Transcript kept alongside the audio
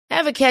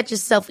Ever catch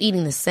yourself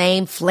eating the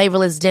same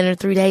flavorless dinner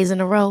 3 days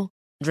in a row?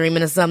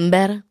 Dreaming of something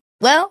better?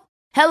 Well,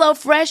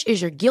 HelloFresh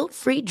is your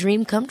guilt-free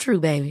dream come true,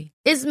 baby.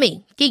 It's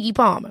me, Keke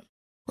Palmer.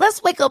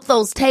 Let's wake up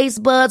those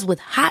taste buds with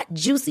hot,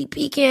 juicy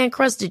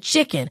pecan-crusted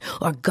chicken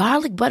or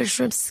garlic butter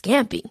shrimp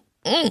scampi.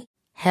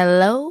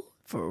 Hello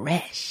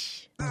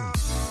Fresh.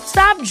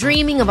 Stop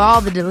dreaming of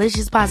all the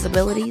delicious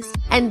possibilities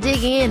and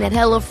dig in at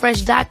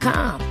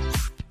HelloFresh.com.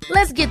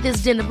 Let's get this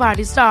dinner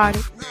party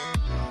started.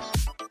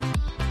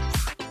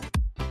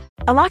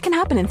 A lot can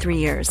happen in 3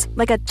 years,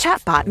 like a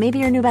chatbot may be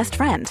your new best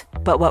friend.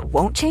 But what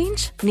won't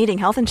change? Needing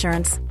health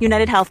insurance.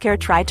 United Healthcare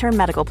Tri-Term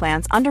Medical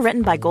Plans,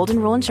 underwritten by Golden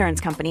Rule Insurance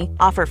Company,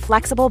 offer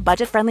flexible,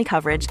 budget-friendly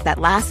coverage that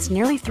lasts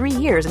nearly 3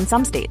 years in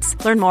some states.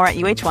 Learn more at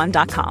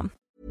uh1.com.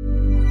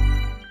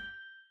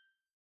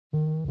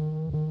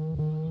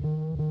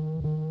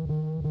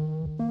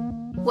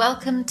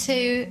 Welcome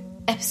to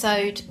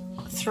episode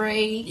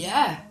 3.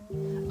 Yeah,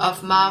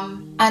 of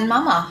Mum and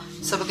Mama.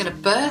 So we're going to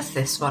birth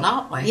this one,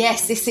 aren't we?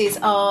 Yes, this is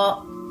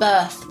our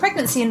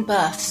pregnancy and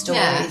birth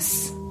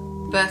stories. Yeah.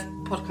 Birth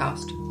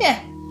podcast.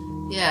 Yeah.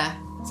 Yeah.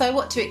 So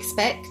what to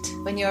expect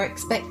when you're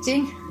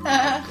expecting.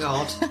 Oh,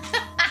 God.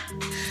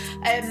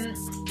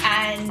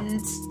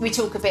 And we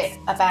talk a bit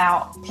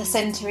about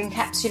placenta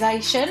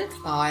encapsulation.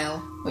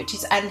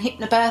 And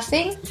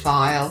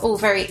hypnobirthing. All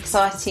very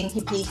exciting,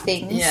 hippie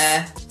things.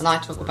 Yeah. And I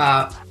talk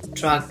about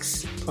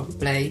drugs,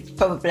 probably.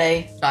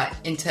 Like,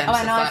 in terms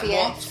of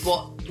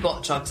like,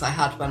 what drugs I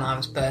had when I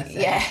was birthing.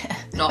 Yeah.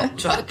 Not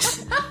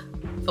drugs.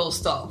 Full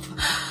stop.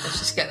 Let's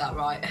just get that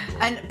right.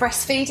 And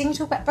breastfeeding. We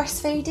talk about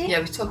breastfeeding.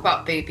 Yeah, we talk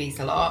about boobies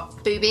a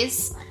lot.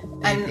 Boobies.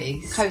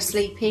 And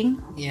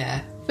co-sleeping.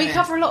 Yeah. We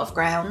cover a lot of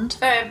ground.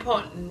 Very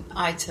important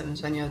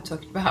items when you're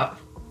talking about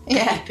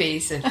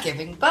boobies and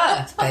giving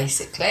birth,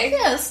 basically.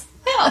 Yes.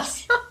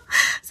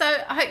 So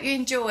I hope you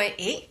enjoy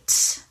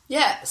it.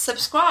 Yeah,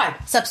 subscribe.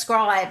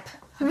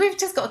 We've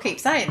just got to keep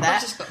saying that.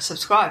 We've just got to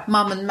subscribe.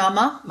 Mum and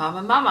Mama. Mum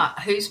and Mama.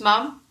 Who's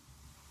Mum?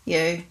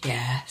 You.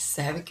 Yes,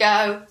 there we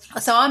go.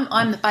 So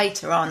I'm the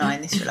beta, aren't I,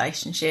 in this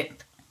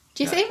relationship?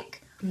 Do you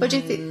think? What do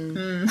you think?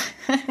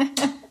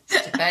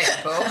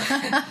 Debatable.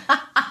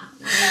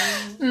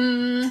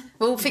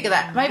 We'll figure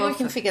that. Maybe we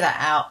can figure that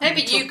out.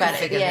 Maybe you can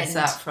figure this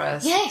out for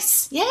us.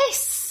 Yes.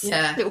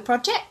 Yeah. Little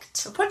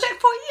project. A project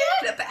for you.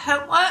 A little bit of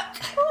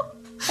homework.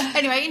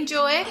 Anyway,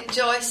 enjoy.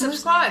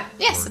 Subscribe.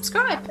 Yes,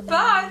 subscribe.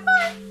 Bye.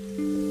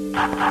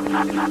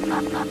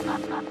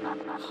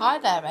 Hi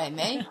there,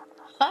 Amy.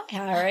 Hi,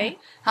 Harry.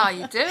 How are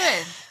you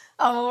doing?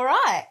 I'm all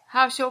right.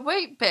 How's your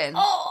week been?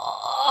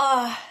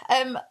 Yeah,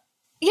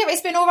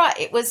 it's been all right.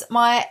 It was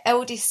my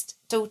eldest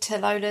daughter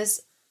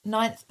Lola's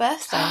 9th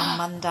birthday on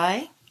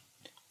Monday.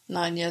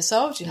 9 years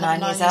old. You have a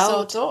 9 years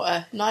old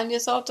daughter. 9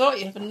 years old daughter.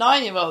 You have a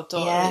 9-year-old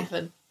daughter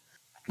even.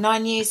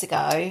 9 years ago,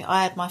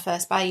 I had my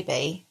first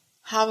baby.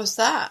 How was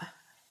that?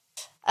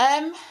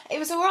 It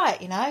was all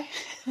right, you know.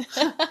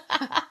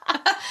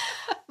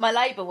 My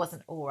labour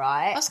wasn't all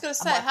right. I was going to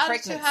say, how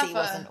did you have pregnancy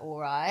wasn't all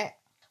right.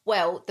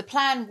 Well, the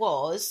plan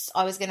was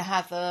I was going to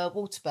have a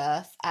water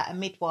birth at a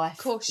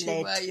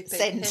midwife-led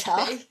centre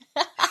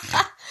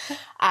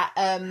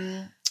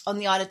on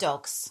the Isle of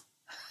Dogs.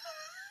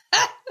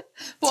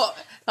 What?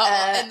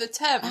 In the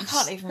Thames? I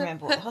can't even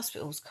remember what the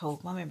hospital's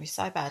called. My memory's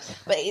so bad.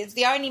 But it's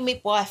the only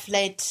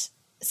midwife-led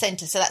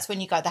centre, so that's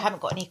when you go. They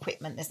haven't got any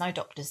equipment. There's no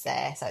doctors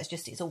there, so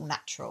it's all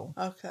natural.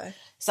 Okay.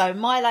 So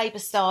my labour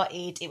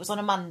started, it was on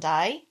a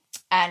Monday,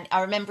 and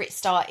I remember it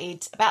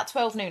started about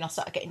 12 noon. I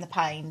started getting the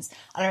pains,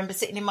 and I remember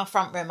sitting in my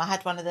front room. I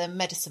had one of the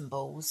medicine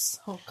balls,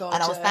 and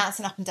I was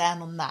bouncing up and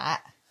down on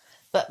that,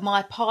 but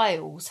my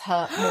piles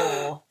hurt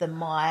more than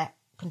my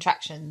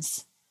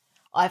contractions.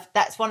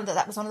 That was one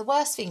of the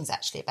worst things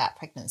actually about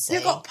pregnancy. You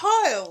got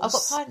piles? I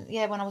got piles.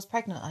 Yeah, when I was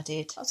pregnant, I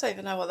did. I don't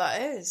even know what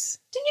that is.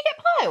 Didn't you get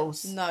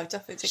piles? No,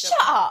 definitely didn't.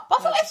 Shut up! I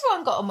thought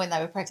everyone got them when they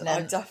were pregnant.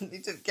 I definitely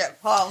didn't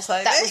get piles.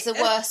 Amy. That was the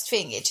worst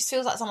thing. It just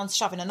feels like someone's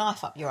shoving a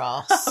knife up your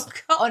ass. Oh,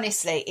 God.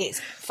 Honestly,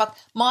 it's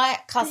my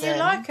cousin. You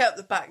like out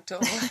the back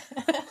door.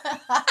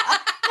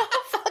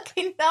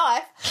 Fucking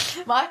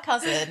knife. My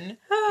cousin,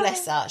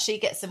 bless her, she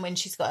gets them when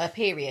she's got her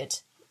period.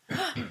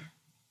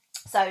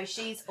 So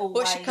she's always...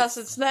 What's your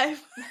cousin's name?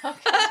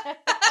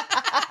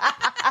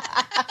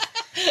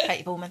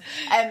 Katie Ballman.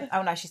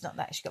 Oh no, she's not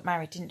that. She got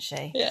married, didn't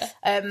she? Yeah.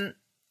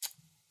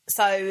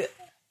 So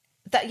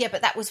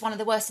but that was one of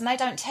the worst, and they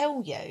don't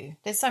tell you.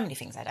 There's so many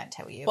things they don't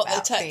tell you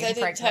about being they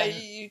didn't pregnant. tell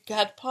you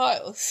had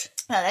piles?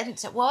 No, they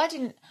didn't. Well, I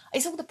didn't.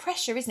 It's all the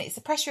pressure, isn't it? It's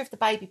the pressure of the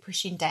baby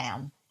pushing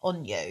down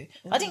on you.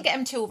 I didn't get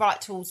them till right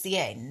towards the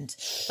end,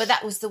 but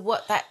that was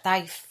that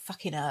they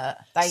fucking hurt.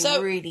 They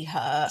really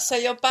hurt. So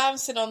you're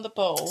bouncing on the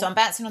ball. So I'm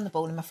bouncing on the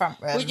ball in my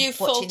front room. Were you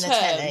watching full the term?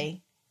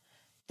 telly.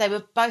 They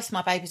were both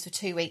my babies were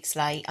 2 weeks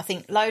late. I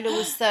think Lola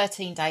was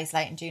 13 days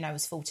late and Juno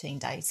was 14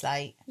 days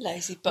late.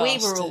 Lazy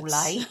bastards. We were all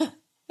late.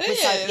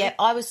 Yeah,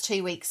 I was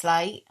 2 weeks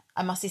late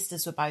and my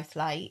sisters were both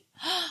late.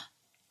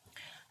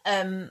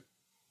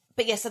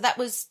 But yeah, so that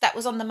was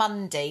on the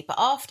Monday. But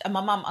after, and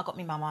I got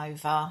my mum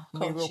over.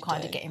 We were all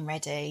kind of getting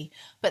ready.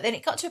 But then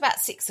it got to about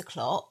 6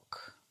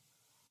 o'clock.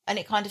 and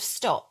it kind of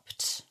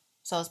stopped.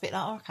 So I was a bit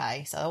like, oh,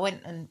 okay. So I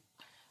went and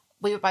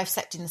we were both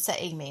slept in the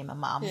settee, me and my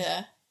mum.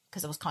 Yeah.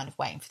 Because I was kind of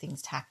waiting for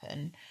things to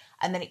happen.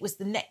 And then it was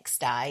the next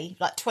day,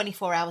 like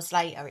 24 hours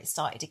later, it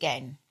started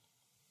again.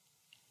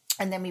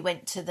 And then we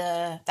went to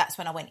that's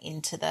when I went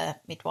into the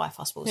midwife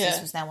hospital. So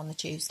this was now on the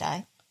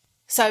Tuesday.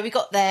 So we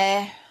got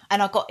there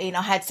and I got in.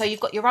 So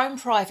you've got your own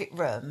private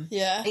room.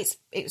 Yeah.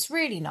 It's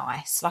really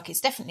nice. Like,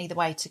 it's definitely the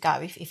way to go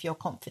if you're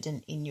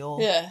confident in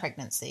your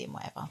pregnancy and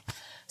whatever.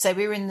 So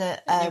we were in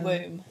the... your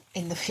womb.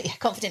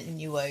 Confident in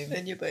your womb.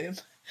 In your womb.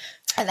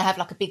 And they have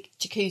like a big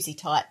jacuzzi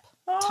type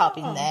tub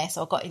in there.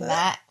 So I got in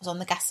that. I was on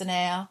the gas and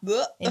air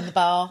in the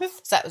bath.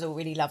 So that was all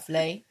really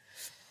lovely.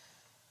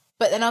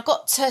 But then I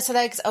got to...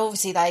 So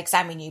obviously they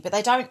examine you, but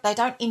they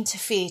don't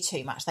interfere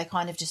too much. They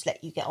kind of just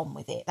let you get on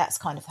with it. That's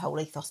kind of the whole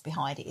ethos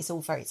behind it. It's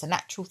a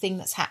natural thing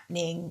that's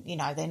happening. You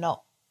know, they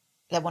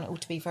want it all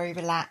to be very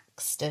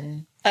relaxed.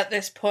 And at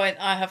this point,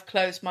 I have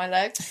closed my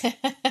legs,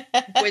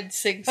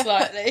 wincing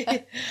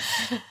slightly.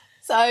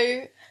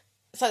 So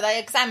they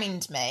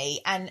examined me,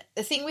 and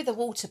the thing with the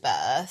water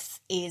birth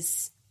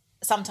is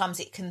sometimes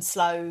it can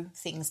slow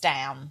things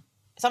down.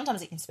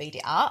 Sometimes it can speed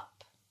it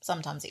up.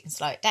 Sometimes it can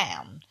slow it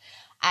down.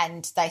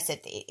 And they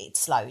said that it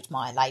slowed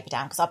my labour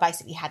down because I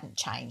basically hadn't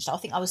changed. I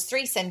think I was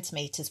 3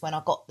 centimetres when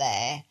I got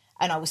there,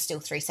 and I was still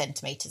 3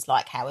 centimetres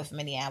like however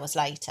many hours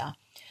later.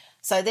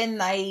 So then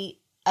they...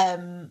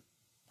 did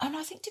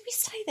we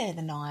stay there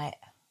the night?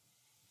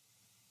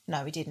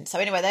 No, we didn't. So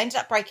anyway, they ended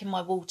up breaking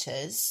my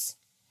waters.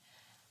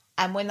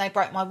 And when they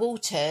broke my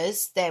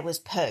waters, there was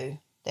poo.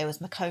 There was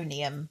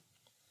meconium.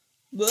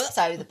 What?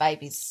 So the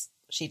baby's...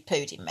 She'd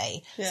pooed in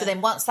me. Yeah. So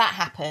then once that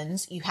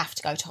happens, you have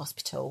to go to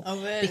hospital.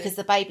 Oh, really? Because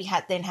the baby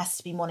then has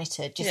to be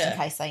monitored just in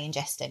case they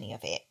ingest any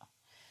of it.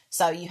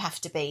 So you have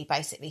to be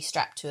basically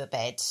strapped to a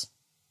bed.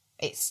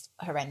 It's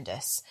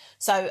horrendous.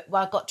 So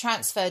I got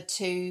transferred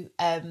to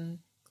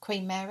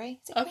Queen Mary.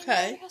 Is it Queen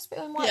Mary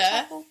Hospital in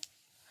Whitechapel?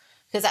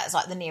 Because that's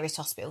like the nearest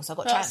hospital. So I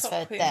got transferred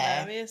not Queen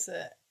there. Mary, is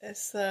it?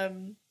 It's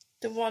the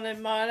one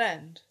in Mile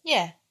End.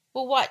 Yeah.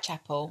 Well,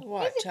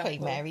 Whitechapel. Is it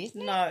Queen Mary,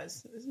 isn't it? No,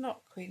 it's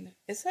not Queen.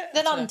 Is it?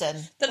 The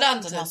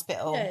London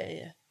Hospital.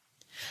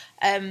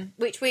 Yeah.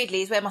 Which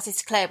weirdly is where my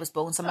sister Claire was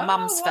born. So my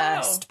mum's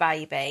first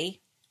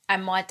baby,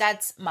 and my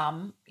dad's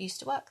mum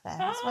used to work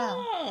there as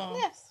well.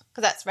 Yes,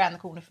 because that's around the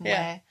corner from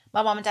where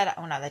my mum and dad.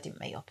 Oh no, they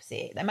didn't meet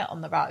opposite. They met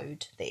on the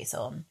road that it's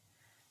on.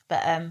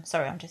 But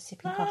sorry, I'm just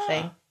sipping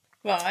coffee.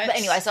 Right. But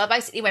anyway, so I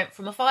basically went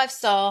from a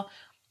 5-star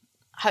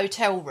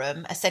hotel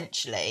room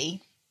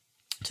essentially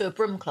to a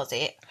broom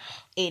closet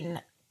in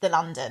the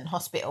London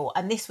hospital,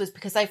 and this was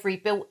because they've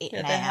rebuilt it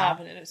now. They have,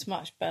 and it's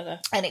much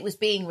better. And it was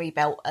being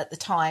rebuilt at the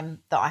time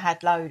that I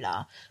had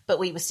Lola, but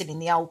we were still in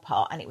the old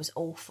part, and it was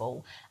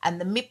awful.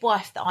 And the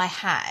midwife that I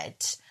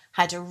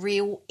had a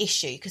real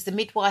issue because the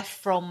midwife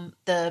from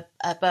the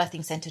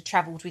birthing centre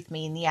travelled with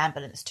me in the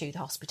ambulance to the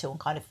hospital and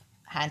kind of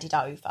handed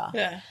over.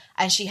 Yeah.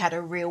 And she had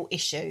a real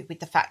issue with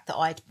the fact that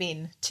I'd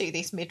been to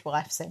this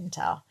midwife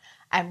centre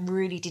and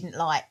really didn't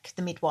like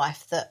the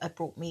midwife that had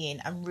brought me in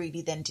and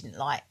really then didn't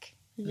like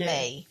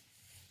me.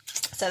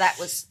 So that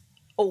was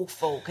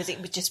awful because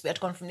it was just, I'd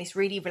gone from this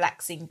really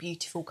relaxing,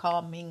 beautiful,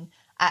 calming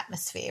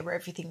atmosphere where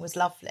everything was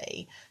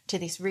lovely to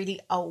this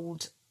really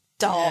old,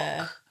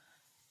 dark,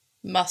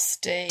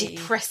 musty,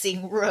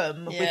 depressing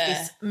room with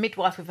this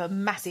midwife with a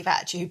massive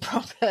attitude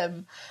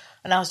problem.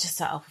 And I was just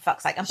like, oh, for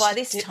fuck's sake. And by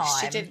this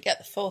time... She didn't get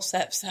the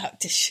forceps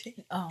out, did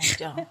she? Oh,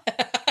 God.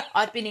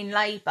 I'd been in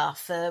labour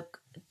for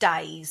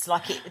days.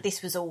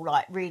 This was all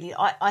like really...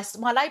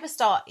 my labour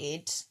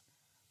started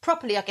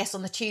properly, I guess,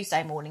 on the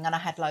Tuesday morning, and I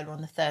had Lola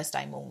on the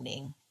Thursday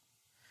morning.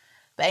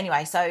 But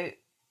anyway, so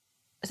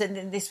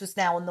then this was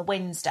now on the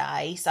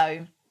Wednesday.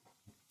 So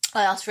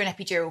I asked for an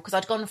epidural because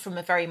I'd gone from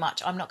a very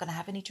much, I'm not going to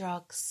have any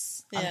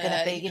drugs. I'm going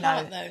to be, you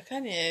can't though,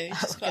 can you?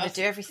 I'm going to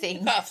do everything.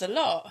 You've got the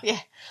lot. Yeah.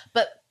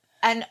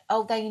 And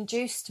they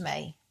induced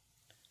me.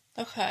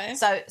 Okay.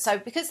 So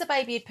because the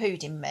baby had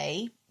pooed in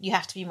me, you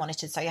have to be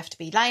monitored. So you have to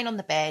be laying on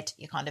the bed.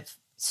 You're kind of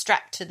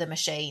strapped to the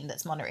machine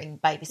that's monitoring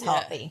baby's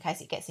heartbeat in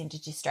case it gets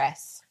into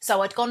distress.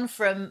 So I'd gone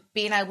from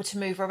being able to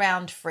move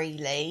around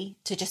freely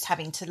to just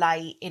having to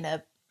lay in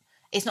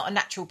it's not a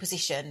natural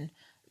position.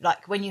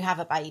 Like when you have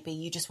a baby,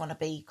 you just want to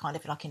be kind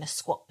of like in a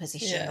squat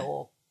position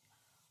or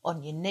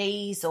on your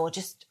knees or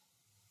just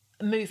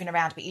moving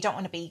around, but you don't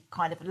want to be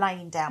kind of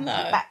laying down with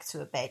your back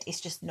to a bed.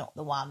 It's just not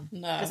the one.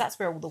 No. Because that's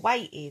where all the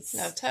weight is.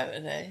 No,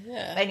 totally,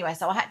 yeah. But anyway,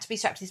 so I had to be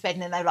strapped to this bed,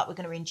 and then they were like, we're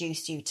going to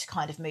induce you to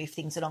kind of move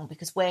things along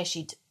because where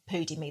she'd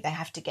pooed in me, they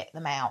have to get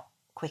them out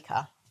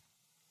quicker.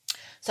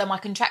 So my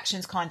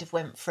contractions kind of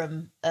went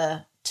from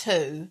a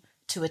 2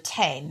 to a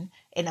 10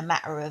 in a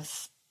matter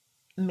of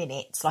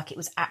minutes. Like it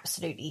was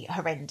absolutely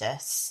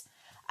horrendous.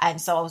 And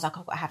so I was like,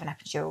 I've got to have an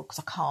epidural because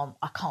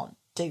I can't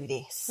do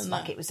this. No.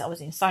 Like I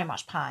was in so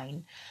much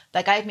pain.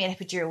 They gave me an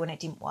epidural and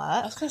it didn't work.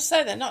 I was going to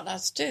say they're not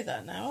allowed to do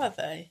that now, are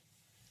they?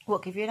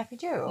 What, give you an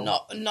epidural?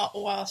 Not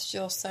whilst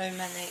you're so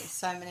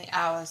many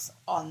hours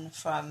on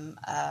from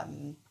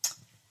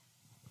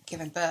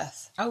giving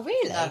birth. Oh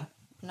really?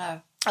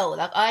 No. Oh,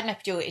 like I had an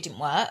epidural, it didn't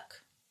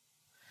work.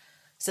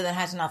 So then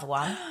I had another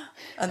one.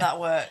 And that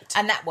worked.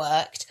 And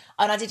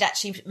I did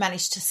actually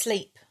manage to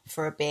sleep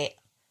for a bit.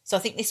 So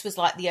I think this was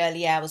like the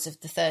early hours of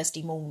the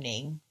Thursday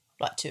morning,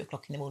 like 2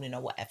 o'clock in the morning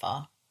or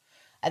whatever.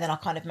 And then I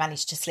kind of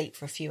managed to sleep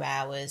for a few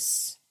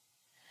hours.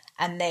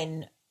 And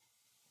then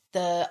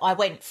I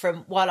went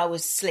from, while I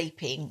was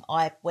sleeping,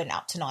 I went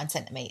up to 9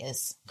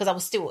 centimetres because I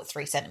was still at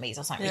 3 centimetres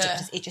or something.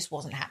 Yeah. It just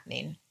wasn't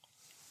happening.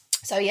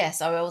 So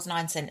I was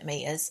 9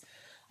 centimetres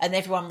and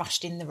everyone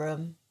rushed in the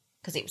room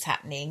because it was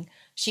happening.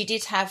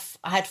 I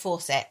had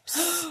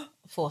forceps.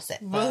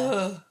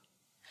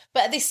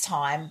 But at this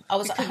time, I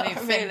was like, couldn't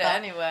even feel it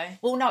anyway.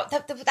 Well, no,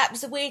 that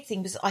was the weird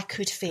thing, was I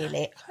could feel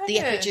it. The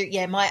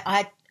epidural,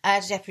 I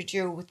had an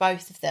epidural with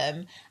both of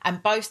them,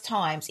 and both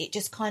times it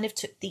just kind of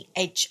took the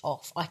edge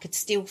off. I could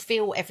still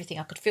feel everything.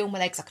 I could feel my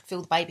legs. I could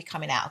feel the baby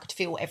coming out. I could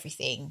feel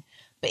everything,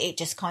 but it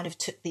just kind of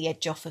took the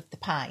edge off of the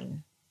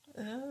pain.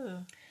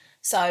 Oh.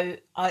 So,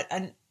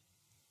 and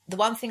the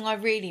one thing I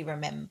really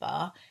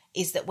remember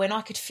is that when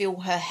I could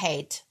feel her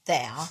head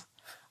there,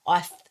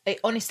 it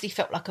honestly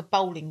felt like a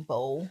bowling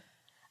ball,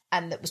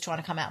 and that was trying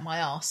to come out of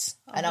my arse.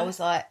 Oh, and I was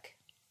like,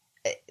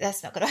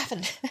 that's not going to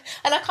happen.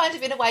 And I kind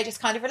of, in a way,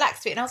 just kind of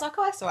relaxed a bit. And I was like,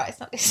 oh, that's all right.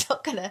 It's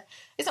not going to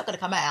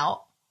come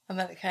out. And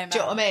then it came out. Do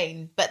you know what I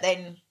mean? But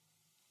then,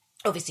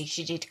 obviously,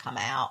 she did come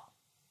out.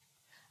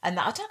 And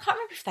I can't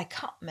remember if they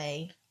cut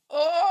me.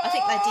 Oh, I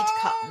think they did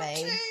cut me.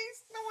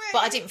 Geez, no way. But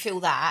I didn't feel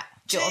that.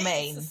 Do you know what I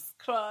mean? Jesus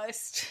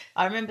Christ.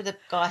 I remember the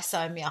guy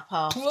sewing me up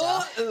after.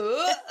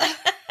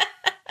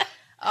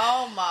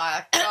 Oh,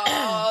 my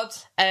God.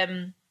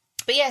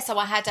 But yeah, so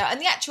I had and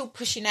the actual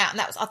pushing out, and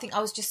that was, I think I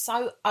was just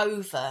so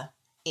over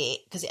it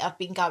because I've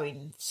been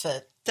going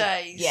for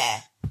days.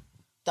 Yeah,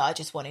 that I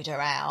just wanted her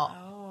out.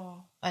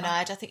 Oh, and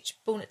I think she was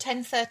born at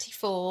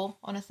 10:34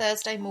 on a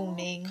Thursday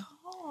morning. Oh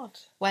God,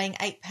 weighing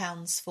 8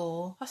 pounds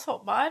 4. I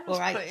thought mine was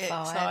pretty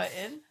 8.5.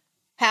 exciting.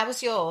 How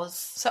was yours?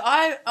 So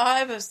I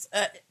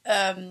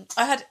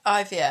had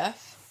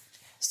IVF.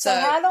 So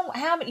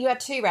how many, you had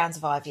 2 rounds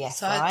of IVF,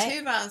 so right? I had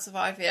 2 rounds of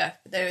IVF,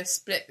 but they were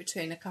split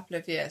between a couple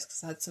of years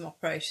because I had some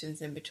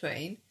operations in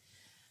between.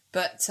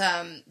 But,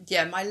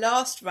 my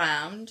last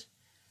round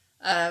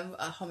at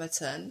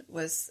Homerton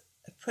was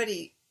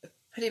pretty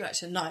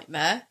much a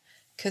nightmare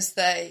because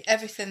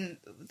everything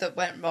that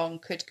went wrong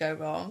could go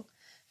wrong,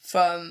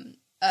 from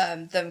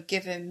them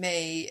giving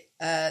me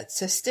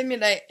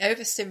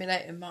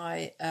overstimulating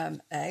my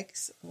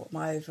eggs, or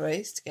my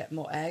ovaries, to get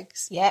more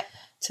eggs. Yep.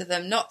 To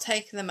them not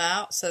taking them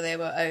out, so they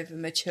were over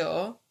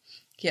mature.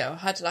 I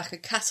had like a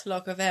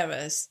catalogue of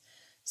errors.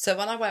 So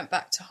when I went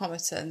back to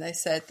Homerton, they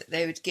said that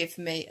they would give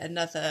me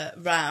another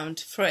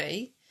round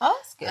free. Oh,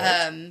 that's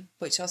good.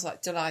 Which I was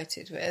like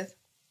delighted with.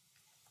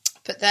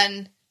 But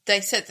then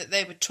they said that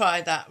they would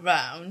try that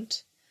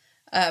round.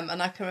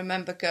 And I can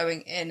remember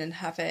going in and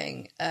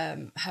having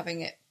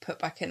it put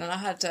back in. And I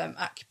had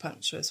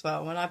acupuncture as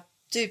well. And I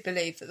do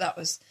believe that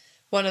was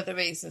one of the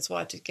reasons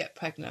why I did get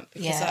pregnant,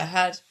 because I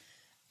had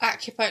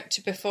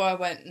acupuncture before I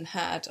went and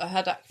I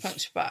had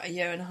acupuncture for about 1.5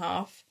 years.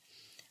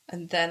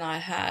 And then I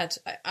had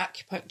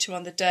acupuncture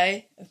on the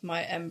day of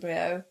my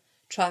embryo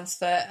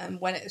transfer. And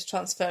when it was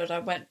transferred, I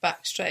went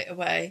back straight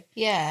away.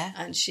 Yeah.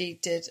 And she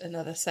did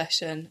another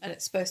session, and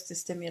it's supposed to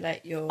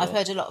stimulate your... I've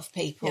heard a lot of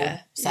people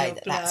say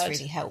that that's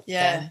really helped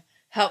them.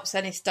 Helps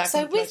any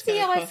stagnant blood. So with the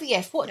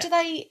IVF, what do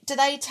they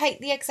take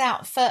the eggs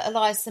out,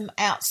 fertilise them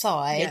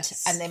outside,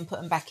 and then put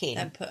them back in?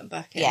 And put them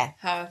back in. Yeah.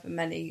 However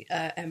many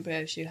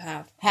embryos you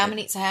have. How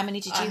many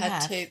did you have? I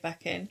had 2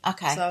 back in.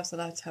 Okay. So I was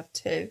allowed to have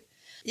 2.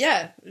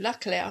 Yeah,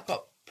 luckily I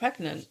got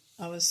pregnant.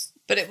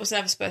 But it was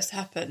never supposed to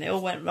happen. It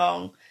all went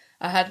wrong.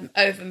 I had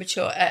over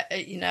mature,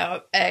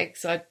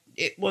 eggs.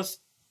 It was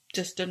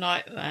just a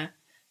nightmare.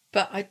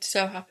 But I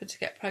so happened to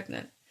get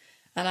pregnant,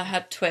 and I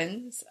had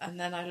twins, and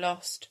then I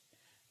lost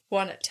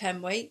one at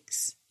 10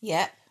 weeks.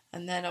 Yeah.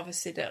 And then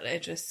obviously little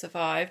Idris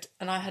survived,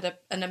 and I had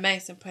an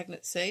amazing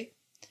pregnancy.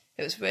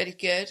 It was really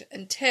good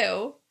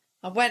until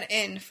I went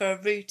in for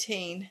a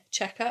routine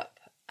checkup,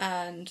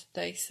 and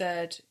they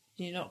said,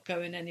 "You're not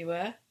going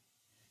anywhere."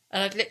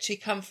 And I'd literally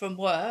come from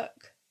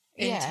work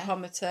into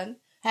Homerton.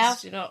 How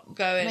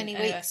many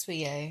weeks were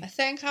you? I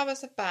think I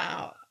was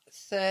about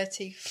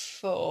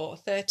 34,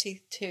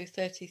 32,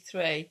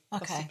 33,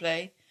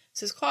 possibly.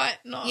 So it's quite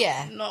not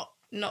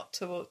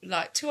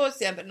towards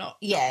the end, but not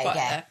quite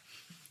there.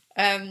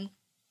 And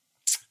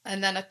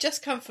then I'd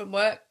just come from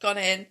work, gone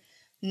in.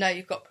 No,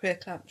 you've got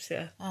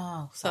preeclampsia.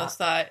 Oh, so I was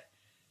like,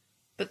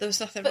 but there was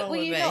nothing wrong with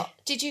me.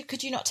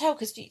 Could you not tell?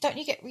 Because you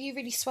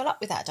really swell up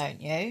with that,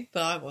 don't you?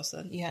 But I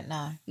wasn't. You don't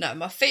know. No,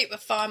 my feet were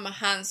fine, my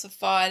hands were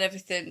fine,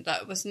 everything.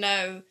 There was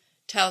no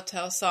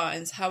telltale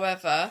signs.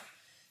 However,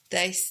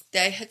 they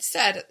had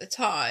said at the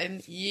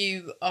time,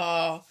 you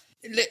are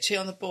literally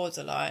on the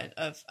borderline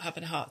of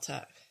having a heart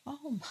attack.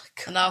 Oh my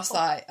God. And I was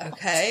like,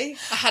 okay.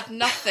 I had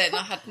nothing.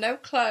 I had no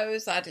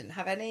clothes. I didn't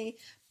have any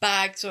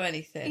bags or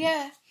anything.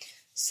 Yeah.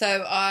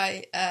 So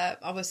I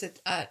was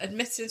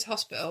admitted into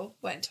hospital,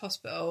 went into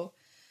hospital,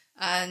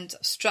 and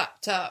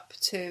strapped up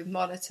to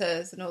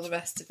monitors and all the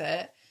rest of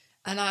it.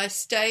 And I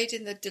stayed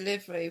in the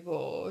delivery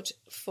ward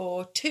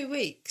for 2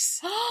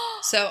 weeks.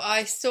 So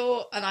I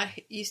saw, and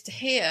I used to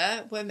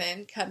hear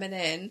women coming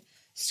in,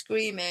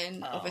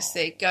 screaming,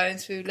 obviously, going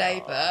through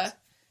labour.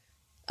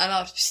 And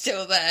I was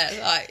still there,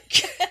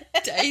 like,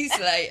 days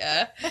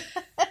later,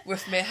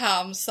 with my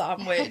ham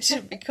sandwich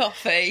and my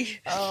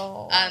coffee.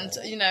 And,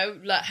 you know,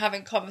 like,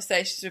 having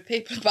conversations with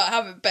people about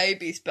having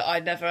babies, but I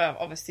never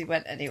obviously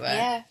went anywhere.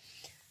 Yeah.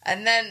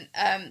 And then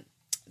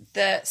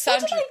what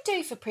do they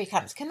do for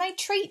preeclampsia? Can they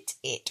treat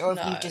it, or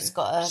have you just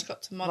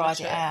got to monitor ride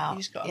it out? You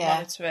just got to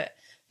monitor it,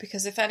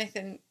 because if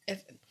anything,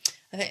 if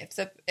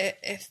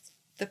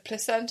the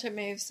placenta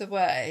moves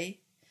away,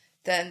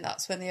 then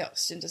that's when the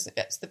oxygen doesn't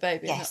get to the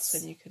baby, and that's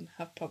when you can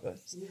have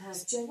problems. You have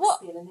Shakespeare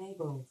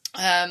enabled.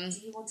 Do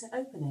you want to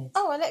open it?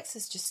 Oh,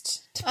 Alexa's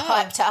just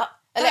piped up.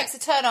 Alexa,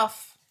 turn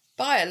off.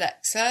 Bye,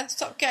 Alexa.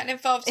 Stop getting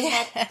involved in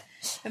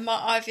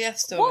my IVF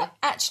story. What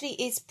actually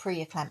is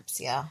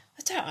preeclampsia?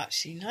 I don't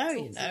actually know,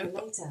 you know.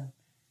 Later.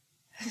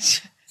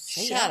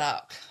 Shut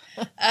up.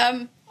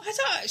 I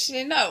don't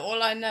actually know.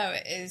 All I know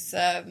is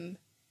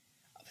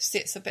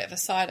obviously it's a bit of a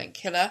silent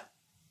killer.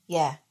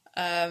 Yeah.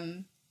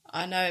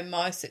 I know in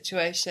my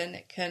situation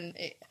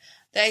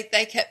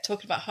they kept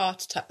talking about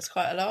heart attacks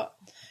quite a lot,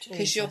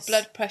 because your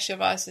blood pressure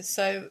rises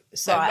so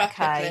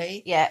rapidly.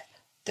 Okay. Yeah.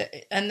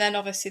 And then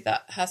obviously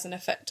that has an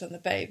effect on the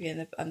baby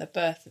and the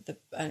birth of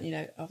and you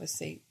know,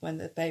 obviously when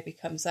the baby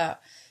comes out,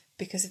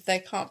 because if they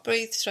can't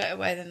breathe straight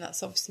away, then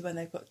that's obviously when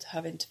they've got to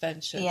have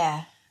intervention.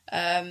 Yeah.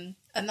 And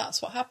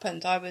that's what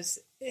happened. I was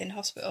in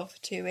hospital for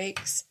 2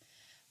 weeks.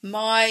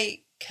 My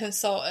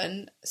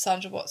consultant,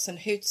 Sandra Watson,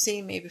 who'd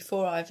seen me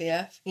before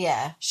IVF,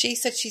 she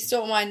said she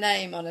saw my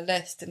name on a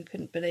list and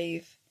couldn't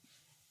believe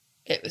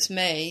it was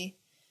me,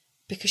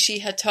 because she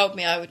had told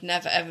me I would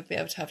never ever be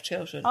able to have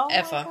children,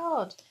 ever. My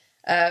God.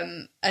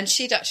 And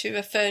she'd actually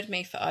referred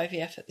me for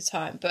IVF at the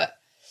time, but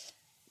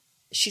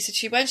she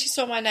said when she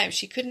saw my name,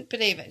 she couldn't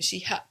believe it, and she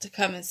had to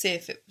come and see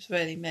if it was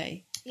really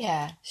me.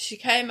 Yeah. She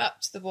came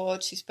up to the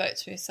ward, she spoke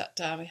to me, sat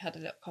down, we had a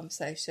little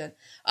conversation.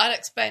 I'd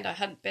explained I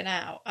hadn't been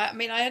out. I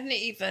mean, I hadn't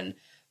even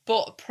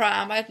bought a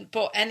pram, I hadn't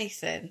bought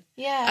anything.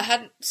 Yeah. I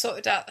hadn't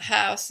sorted out the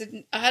house,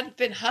 I hadn't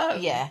been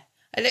home. Yeah.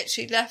 I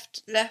literally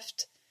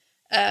left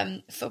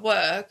for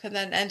work and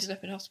then ended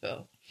up in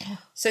hospital.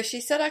 So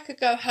she said I could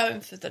go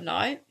home for the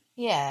night.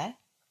 Yeah.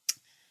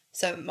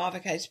 So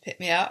Marvin came to pick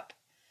me up.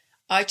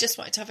 I just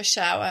wanted to have a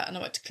shower and I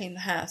wanted to clean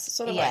the house. That's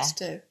all I wanted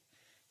to do.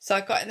 So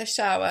I got in the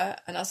shower,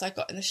 and as I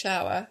got in the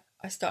shower,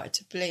 I started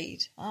to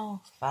bleed.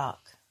 Oh,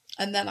 fuck.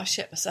 And then I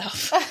shit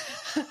myself.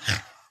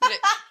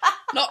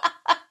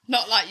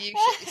 Not like you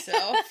shit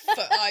yourself,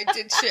 but I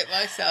did shit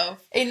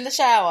myself. In the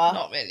shower?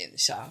 Not really in the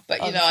shower,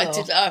 but you know,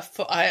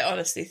 I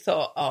honestly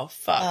thought, oh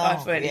fuck,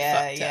 I've really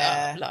fucked it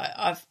up. Like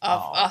I've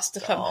asked to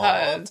come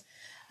home,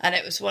 and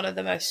it was one of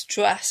the most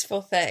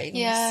stressful things.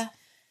 Yeah.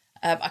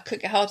 I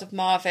couldn't get hold of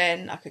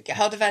Marvin, I couldn't get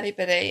hold of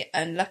anybody,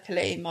 and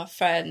luckily my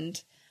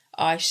friend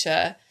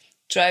Aisha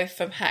drove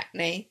from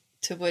Hackney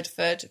to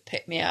Woodford,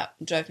 picked me up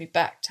and drove me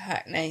back to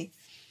Hackney,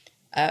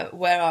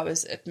 where I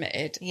was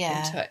admitted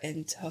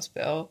into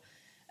hospital.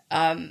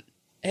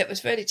 It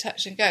was really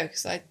touch and go,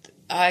 because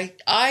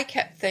I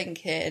kept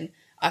thinking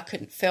I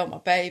couldn't feel my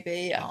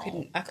baby, I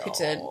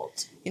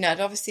couldn't, you know, I'd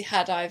obviously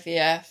had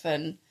IVF,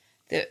 and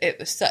it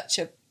was such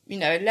a, you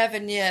know,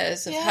 11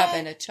 years of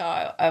having a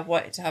child, I've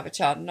wanted to have a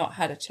child, not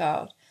had a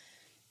child.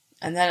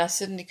 And then I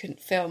suddenly couldn't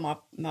feel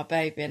my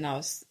baby, and I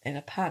was in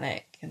a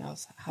panic, and I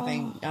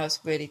was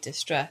really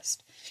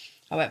distressed.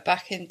 I went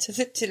back into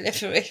the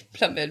delivery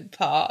plumbing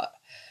part,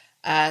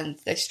 and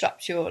they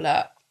strapped you all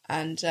up,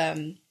 and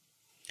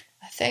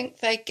I think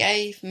they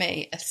gave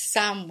me a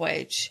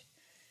sandwich,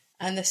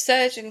 and the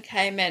surgeon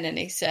came in and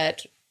he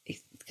said,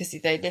 because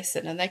they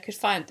listened and they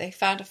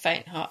found a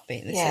faint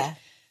heartbeat, and they said,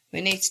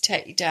 we need to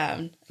take you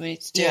down, we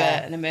need to do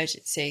an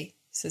emergency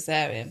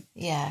cesarean.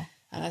 Yeah.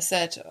 And I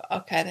said,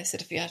 okay. And they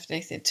said, have you had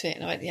anything to eat?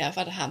 And I went, yeah, I've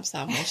had a ham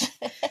sandwich.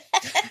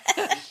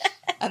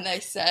 And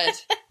they said,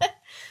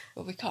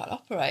 well, we can't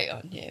operate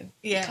on you.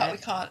 Yeah. We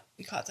can't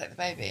take the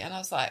baby. And I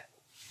was like,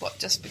 what,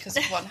 just because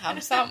of one ham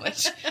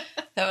sandwich?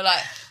 They were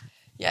like,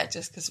 yeah,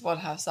 just because of one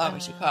ham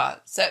sandwich you can't.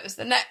 So it was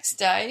the next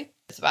day. It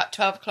was about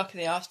 12 o'clock in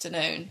the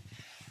afternoon.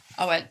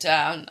 I went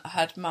down. I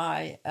had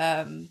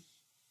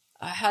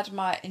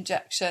my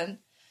injection.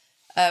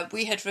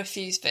 We had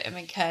refused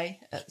vitamin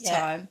K at the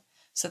time.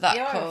 So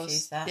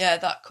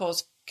that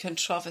caused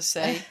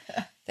controversy.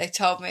 They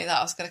told me that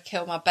I was going to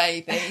kill my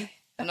baby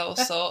and all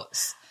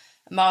sorts.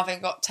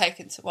 Marvin got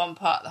taken to one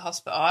part of the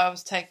hospital. I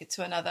was taken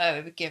to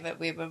another.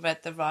 We were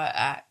read the riot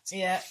act.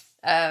 Yeah.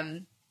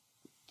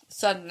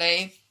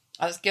 Suddenly,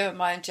 I was given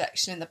my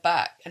injection in the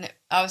back, and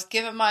I was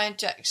given my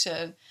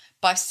injection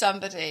by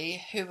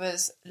somebody who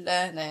was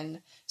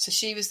learning. So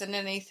she was an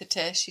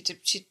anaesthetist.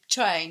 She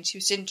trained. She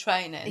was in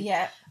training.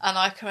 Yeah. And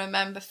I can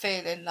remember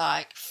feeling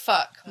like,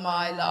 fuck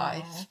my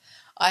life.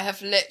 I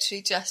have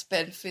literally just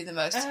been through the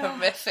most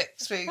horrific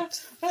through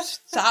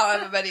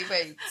however many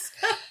weeks.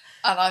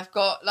 And I've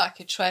got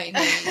like a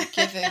trainee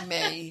giving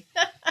me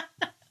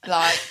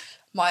like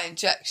my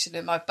injection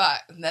in my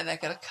back, and then they're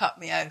going to cut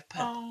me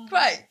open.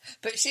 Great.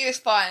 But she was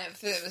fine.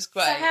 It was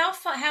great. So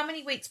how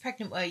many weeks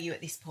pregnant were you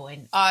at this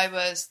point? I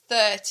was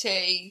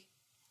 35.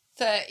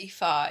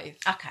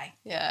 Okay.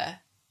 Yeah.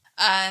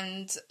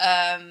 And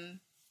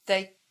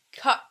they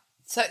cut...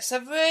 So it's a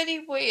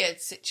really weird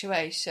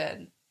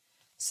situation.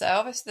 So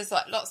obviously there's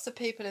like lots of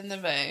people in the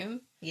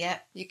room. Yeah.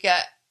 You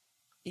get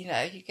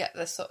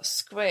the sort of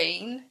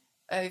screen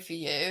over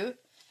you.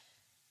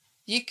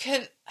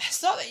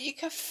 It's not that you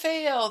can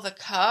feel the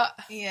cut.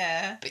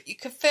 Yeah. But you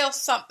can feel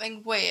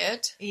something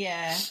weird.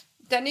 Yeah.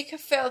 Then you can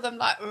feel them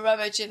like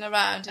rummaging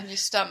around in your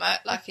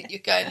stomach, like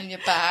you're going in your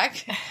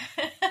bag.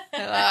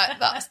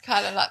 That's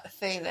kind of like the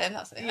feeling.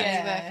 That's the only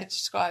way I could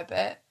describe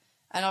it.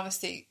 And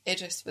obviously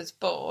Idris was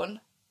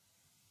born,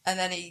 and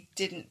then he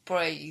didn't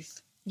breathe.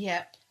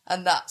 Yeah.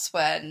 And that's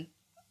when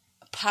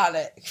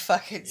panic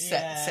fucking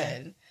sets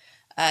in.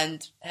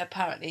 And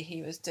apparently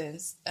he was doing,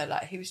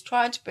 he was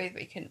trying to breathe,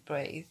 but he couldn't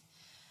breathe.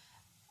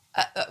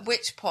 At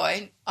which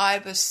point my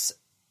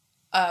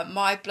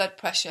blood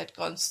pressure had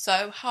gone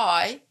so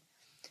high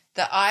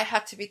that I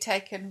had to be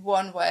taken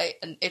one way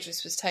and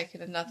Idris was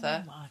taken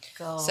another. Oh my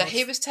God. So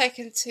he was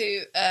taken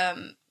to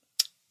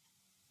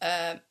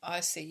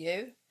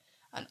ICU,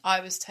 and I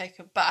was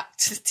taken back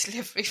to the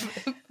delivery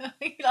room.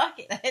 You like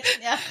it there,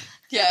 didn't you?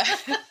 Yeah.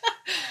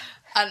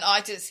 And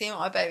I didn't see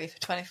my baby for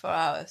 24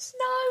 hours.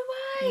 No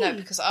way. No,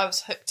 because I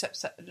was hooked up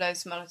to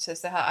loads of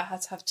monitors. I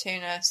had to have 2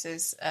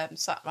 nurses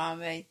sat around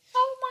me.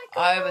 Oh my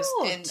God. I was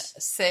in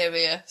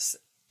serious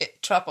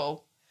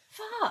trouble.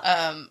 Fuck.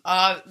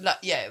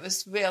 It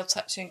was real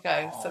touch and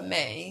go for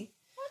me.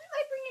 Why didn't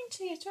they bring him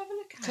to you to have a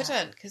look at?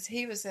 Couldn't, because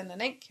he was in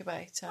an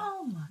incubator.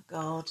 Oh my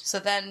God. So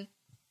then,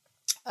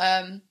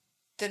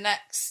 the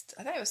next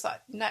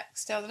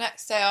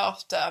day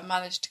after, I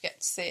managed to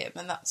get to see him,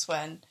 and that's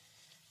when,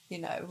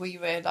 we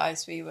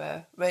realised we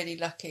were really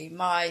lucky.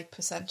 My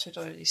placenta had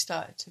already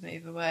started to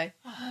move away,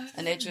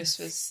 and Idris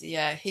was,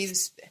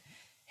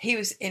 he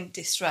was in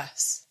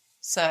distress.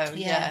 So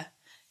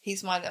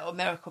he's my little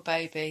miracle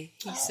baby.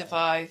 He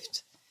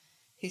survived.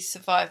 He's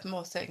survived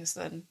more things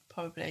than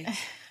probably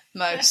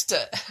most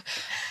at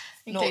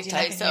 0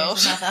 days old.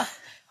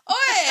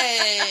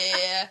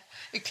 Oh,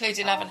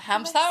 including having a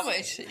ham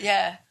sandwich.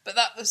 Yeah, but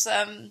that was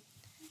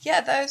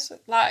those were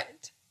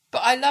but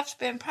I loved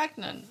being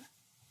pregnant.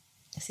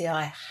 See,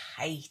 I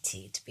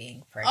hated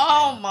being pregnant.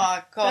 Oh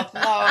my God,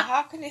 no!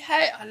 How can you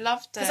hate? I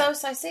loved it because I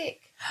was so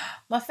sick.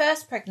 My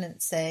first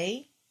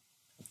pregnancy,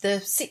 the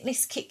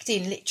sickness kicked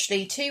in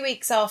literally 2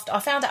 weeks after. I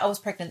found out I was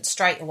pregnant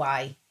straight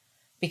away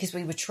because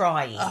we were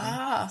trying.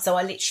 So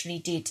I literally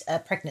did a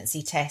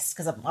pregnancy test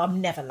because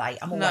I'm never late.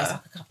 I'm always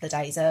like a couple of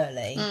days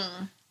early.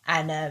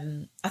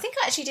 And I think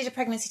I actually did a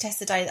pregnancy test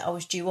the day that I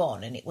was due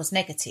on, and it was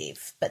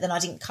negative. But then I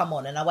didn't come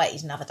on, and I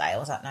waited another day. I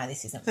was like, no,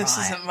 this isn't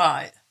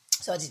right.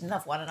 So I did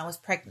another one, and I was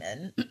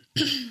pregnant.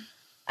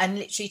 And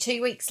literally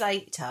 2 weeks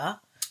later,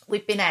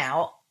 we'd been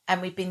out,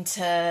 and we'd been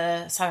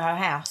to Soho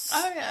House.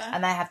 Oh, yeah.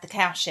 And they have the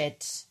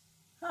cowshed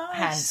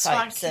hand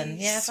soaps.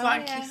 And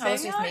swanky I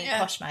was with me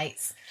posh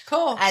mates. Of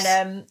course.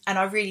 And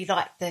I really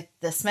liked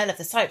the smell of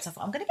the soaps. I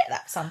thought, I'm going to get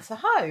that some for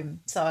home.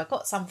 So I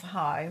got some for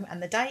home,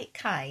 and the day it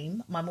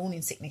came, my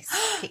morning sickness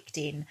kicked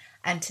in.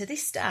 And to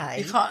this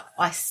day,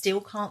 I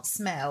still can't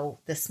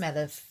smell the smell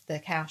of the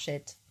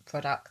cowshed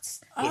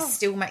products. It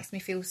still makes me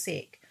feel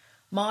sick.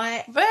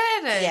 Really?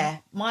 Yeah.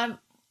 My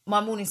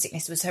morning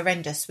sickness was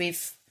horrendous.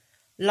 With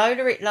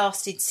Lola, it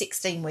lasted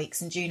 16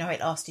 weeks, and Juno, it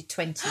lasted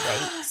 20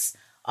 weeks.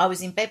 I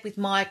was in bed with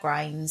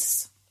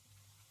migraines.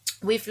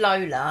 With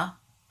Lola,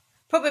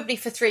 probably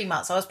for 3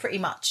 months, I was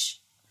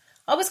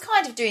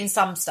kind of doing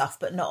some stuff,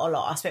 but not a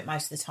lot. I spent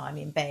most of the time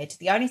in bed.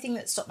 The only thing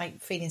that stopped me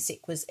feeling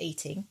sick was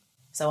eating.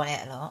 So I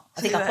ate a lot.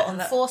 I think I put on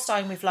 4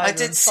 stone with Lola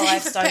and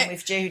 5 stone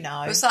with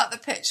Juno. Was that the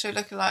picture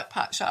looking like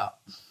Pat Sharp?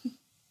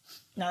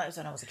 No, that was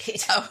when I was a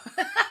kid. Oh.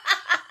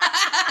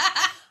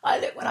 I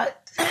look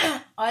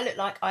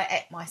like I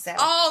ate myself.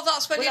 Oh,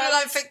 that's when you look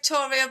like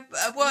Victoria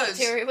Wood.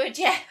 Victoria Wood,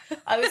 yeah.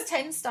 I was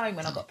 10 stone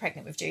when I got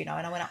pregnant with Juno,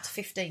 and I went up to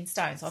 15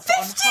 stone. So I put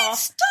 15 on half.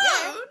 stone?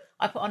 Yeah,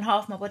 I put on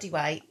half my body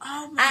weight.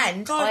 Oh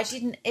my God. I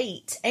didn't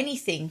eat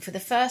anything for the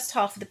first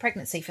half of the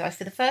pregnancy. For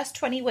the first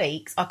 20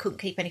 weeks, I couldn't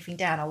keep anything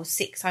down. I was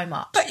sick so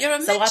much. But you're a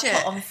midget. So I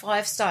put on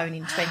 5 stone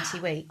in 20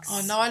 weeks.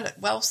 Oh no, I look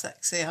well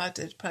sexy. I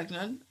did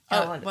pregnant.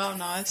 I look well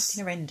nice.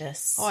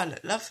 Horrendous. Oh, I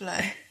look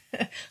lovely.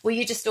 Were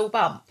you just all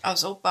bump? I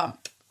was all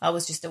bump. I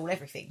was just all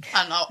everything.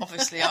 And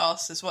obviously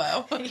arse as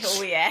well.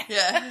 Oh, yeah.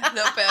 Yeah, a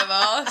little bit of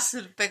arse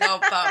and a big old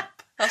bump.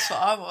 That's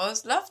what I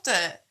was. Loved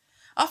it.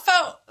 I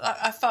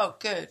felt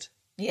good.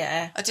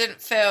 Yeah. I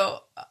didn't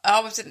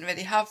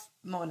really have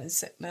morning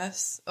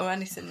sickness or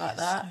anything like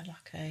that. So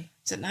lucky.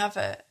 Didn't have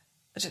it.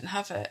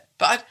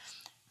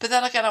 But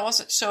then again, I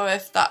wasn't sure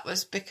if that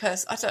was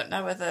because, I don't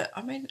know whether,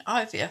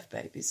 IVF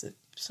babies are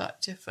slightly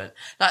different.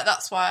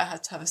 That's why I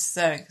had to have a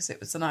cesarean, because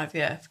it was an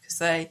IVF, because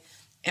they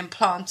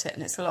implant it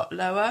and it's a lot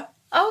lower.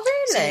 Oh,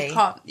 really? So you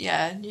can't,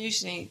 and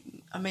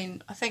usually,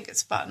 I think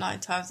it's about 9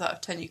 times out of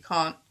 10 you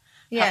can't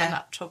have a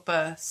natural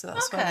birth, so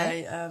that's why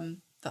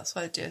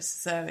they do a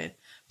cesarean.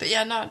 But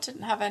yeah, no, I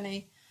didn't have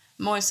any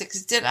morning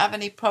sickness. Didn't have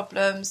any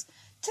problems.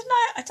 Didn't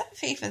I? I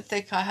don't even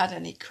think I had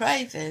any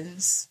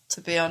cravings,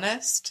 to be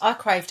honest. I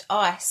craved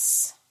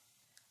ice,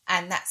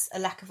 and that's a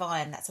lack of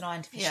iron. That's an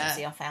iron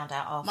deficiency. I found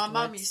out afterwards. My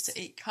mum used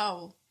to eat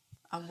coal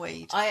and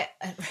weed. I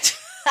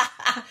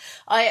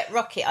ate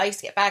Rocket. I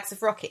used to get bags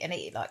of Rocket and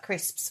eat it like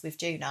crisps with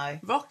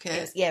Juno.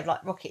 Rocket?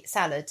 Like Rocket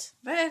salad.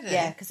 Really?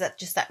 Yeah, because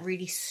that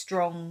really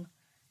strong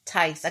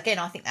taste. Again,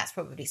 I think that's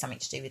probably something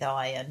to do with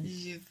iron.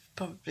 You've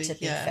probably, to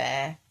be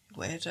fair.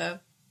 Weirdo.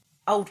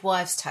 Old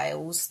wives'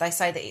 tales, they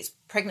say that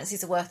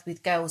pregnancies are worse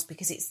with girls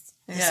because it's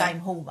the same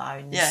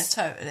hormones. Yeah,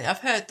 totally. I've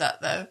heard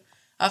that, though.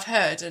 I've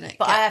heard,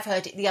 But I have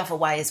heard it the other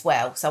way as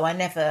well. So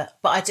but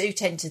I do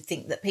tend to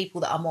think that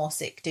people that are more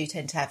sick do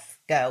tend to have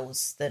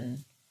girls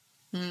than...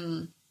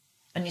 And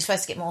you're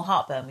supposed to get more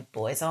heartburn with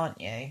boys,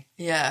 aren't you?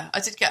 Yeah,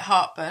 I did get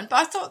heartburn, but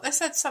I thought they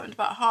said something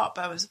about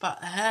heartburn was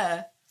about the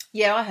hair.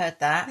 Yeah, I heard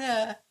that.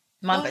 Yeah.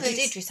 But did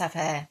Idris have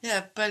hair?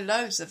 Yeah, but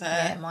loads of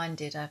hair. Yeah, mine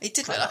did. He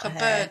did look like a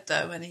bird,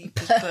 though, when he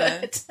was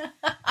bird.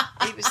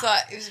 He was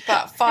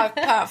about £5,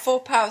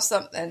 £4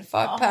 something,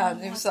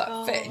 £5. He was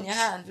like fit in your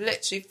hand,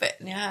 literally fit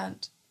in your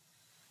hand.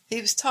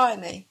 He was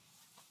tiny.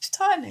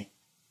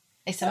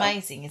 It's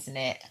amazing, isn't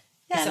it?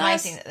 Yeah, it's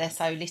amazing that they're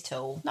so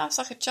little. No, it's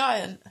like a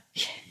giant.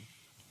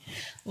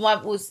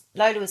 Lola was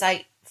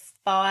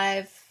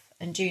 8'5"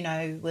 and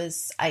Juno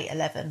was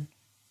 8'11".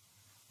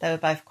 They were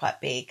both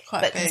quite big.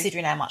 But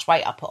considering how much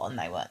weight I put on,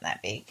 they weren't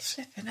that big.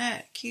 Flipping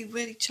heck, you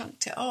really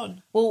chunked it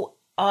on. Well,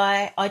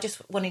 I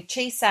just wanted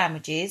cheese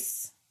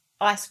sandwiches,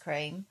 ice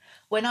cream.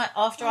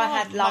 After I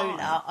had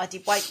Lola, I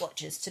did Weight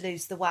Watchers to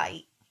lose the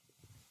weight.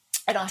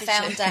 And I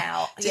found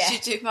out... Did you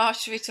do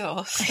Marjorie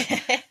toast?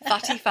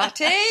 Fatty.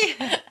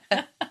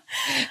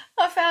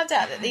 I found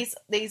out that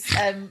these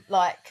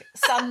like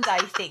Sunday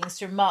things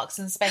from Marks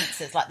and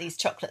Spencer's, like these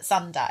chocolate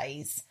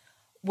sundaes,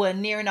 were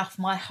near enough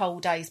my whole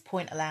day's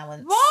point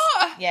allowance.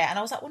 What? Yeah, and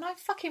I was like, well, no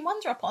fucking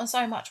wonder I put on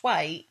so much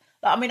weight.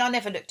 Like, I mean, I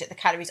never looked at the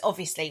calories,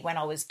 obviously, when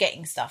I was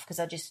getting stuff,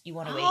 because you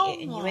want to eat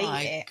it and you eat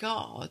it.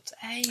 Oh, my God,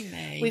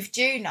 Amy. With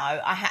Juno,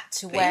 I had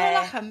to but wear...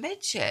 you're like a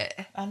midget.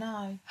 I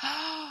know.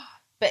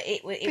 But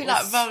it was...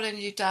 like rolling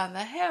you down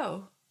the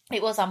hill.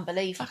 It was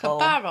unbelievable.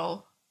 Like a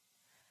barrel.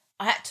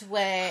 I had to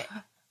wear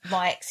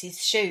my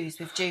ex's shoes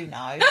with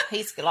Juno.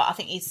 He's like, I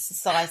think he's a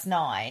size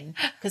 9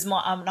 because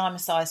I'm a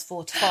size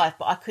 4 to 5.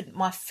 But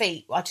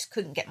I just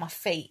couldn't get my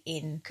feet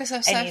in because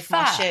I'm any so of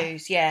fat. my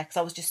shoes. Yeah, because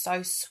I was just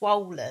so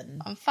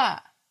swollen. I'm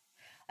fat,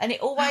 and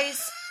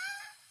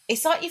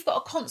it's like you've got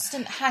a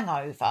constant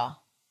hangover.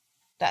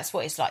 That's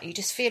what it's like. You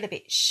just feel a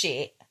bit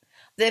shit.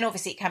 Then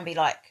obviously it can be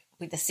like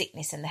with the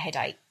sickness and the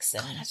headaches.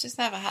 And I just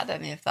never had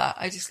any of that.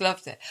 I just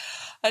loved it.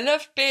 I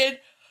loved being.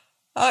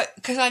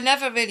 Because I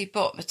never really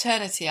bought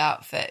maternity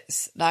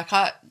outfits.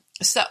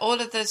 So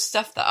all of the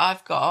stuff that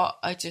I've got,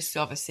 I just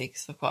obviously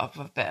because I've got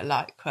a bit of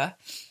lycra,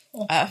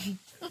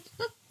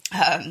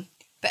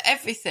 but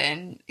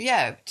everything,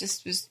 I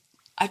just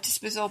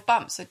was all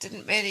bumps. It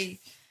didn't really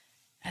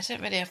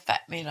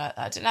affect me like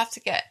that. I didn't have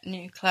to get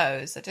new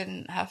clothes. I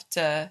didn't have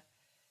to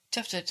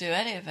do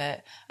any of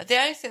it. The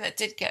only thing that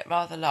did get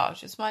rather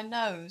large was my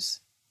nose.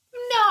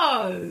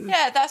 No.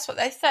 Yeah, that's what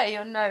they say.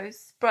 Your nose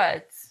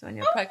spreads when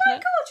you're pregnant. Oh my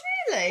God,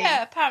 really?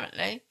 Yeah,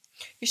 apparently.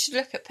 You should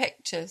look at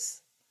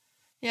pictures.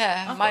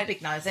 Yeah. I've got a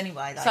big nose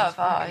anyway, though. So have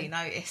I. Really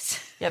noticed.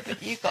 Yeah,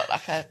 but you got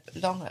like I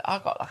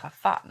got like a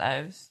fat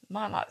nose.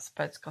 Mine like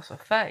spreads across my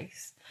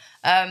face.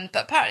 But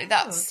apparently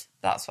that's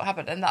what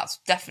happened, and that's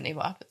definitely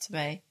what happened to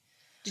me.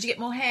 Did you get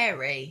more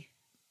hairy?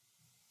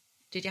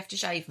 Did you have to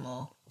shave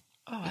more?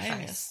 Oh,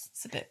 it's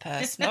a bit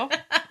personal.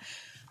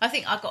 I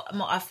think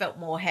I felt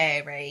more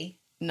hairy.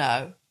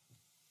 No.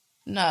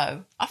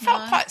 I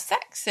felt quite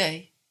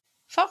sexy.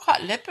 I felt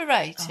quite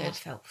liberated. Oh, I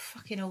felt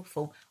fucking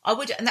awful. I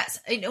would, and that's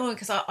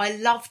because I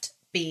loved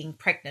being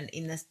pregnant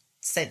in the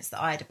sense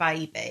that I had a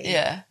baby.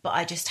 Yeah. But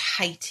I just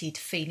hated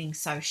feeling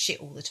so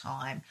shit all the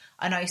time.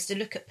 And I used to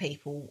look at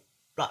people,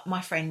 like my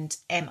friend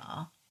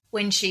Emma,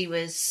 when she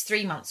was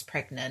 3 months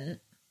pregnant.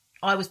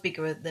 I was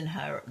bigger than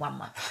her at 1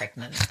 month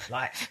pregnant.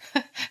 Like,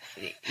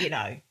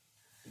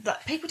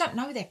 like people don't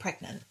know they're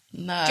pregnant.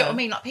 No. Do you know what I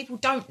mean? Like people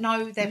don't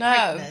know they're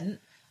pregnant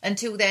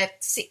until they're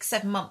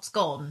 6-7 months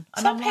gone.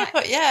 And Some I'm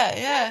people, like,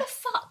 yeah. How the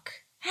fuck?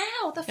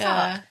 How the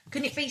fuck?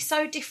 Can it be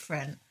so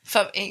different?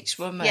 From each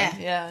woman.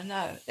 Yeah.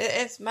 No.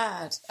 It is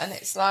mad. And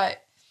it's like,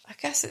 I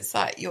guess it's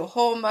like your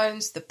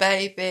hormones, the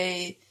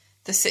baby,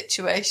 the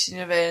situation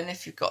you're in,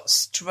 if you've got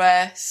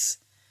stress.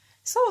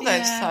 It's all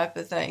those type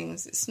of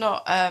things. It's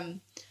not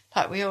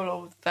like we're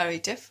all very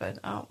different,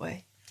 aren't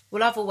we?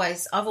 Well, I've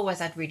always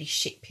had really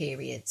shit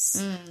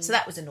periods. So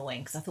that was annoying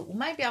because I thought, well,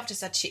 maybe I've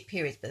just had shit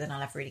periods, but then I'll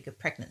have really good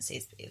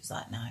pregnancies. But it was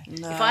like, no.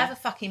 If I have a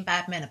fucking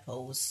bad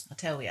menopause, I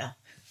tell you.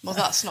 Well,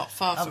 that's not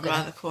far from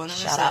around the corner,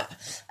 is it? Shut up.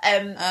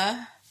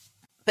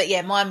 But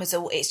yeah, mine was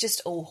it's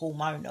just all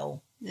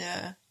hormonal.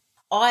 Yeah.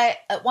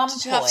 At one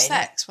point... Did you have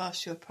sex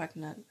whilst you were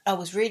pregnant? I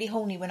was really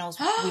horny when I was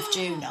with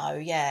Juno,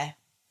 yeah.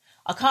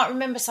 I can't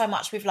remember so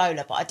much with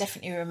Lola, but I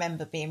definitely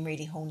remember being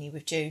really horny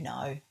with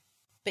Juno.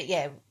 But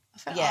yeah,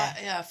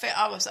 I think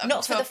I was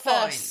not for the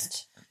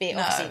first bit,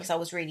 obviously, because I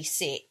was really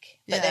sick.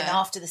 But then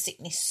after the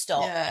sickness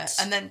stopped,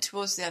 and then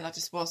towards the end, I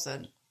just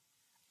wasn't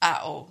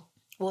at all.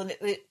 Well,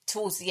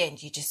 towards the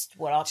end, you just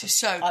I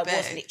was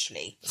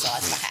literally the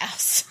size of a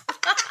house.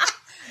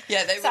 So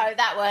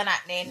that weren't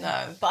happening.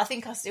 No, but I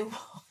think I still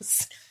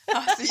was.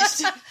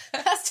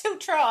 I still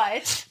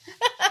tried.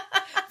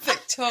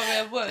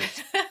 Victoria Wood.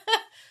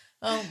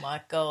 Oh my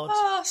God.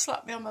 Oh,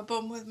 slap me on my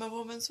bum with my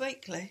Woman's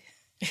Weekly.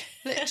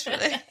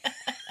 Literally.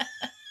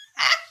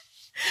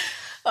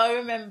 I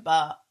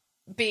remember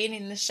being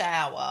in the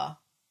shower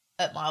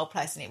at my old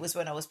place, and it was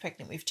when I was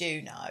pregnant with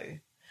Juno.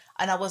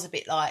 And I was a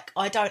bit like,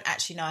 I don't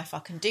actually know if I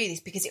can do this,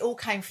 because it all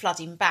came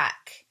flooding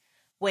back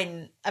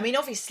when, I mean,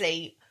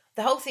 obviously,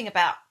 the whole thing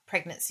about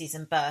pregnancies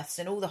and births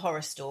and all the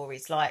horror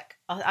stories, like,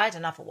 I had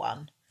another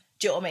one.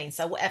 Do you know what I mean?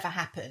 So whatever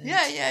happened,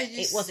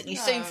 it wasn't. You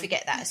soon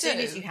forget that. As soon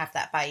as you have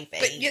that baby,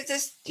 but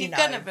you're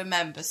going to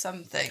remember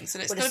some things,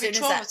 and it's going to be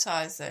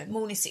traumatising.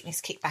 Morning sickness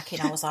kicked back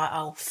in. I was like,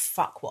 oh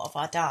fuck, what have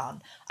I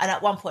done? And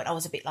at one point, I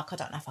was a bit like, I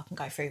don't know if I can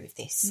go through with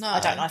this. No. I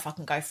don't know if I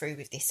can go through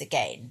with this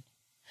again.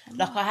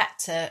 Like I had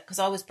to, because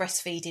I was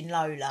breastfeeding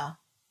Lola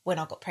when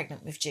I got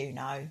pregnant with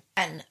Juno,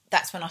 and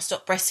that's when I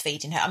stopped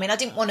breastfeeding her. I mean, I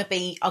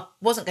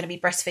wasn't going to be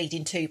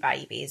breastfeeding two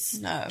babies.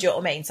 No. Do you know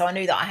what I mean? So I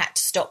knew that I had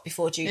to stop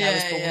before Juno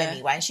was born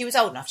anyway, and she was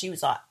old enough. She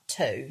was like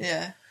 2.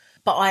 Yeah.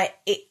 But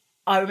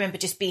I remember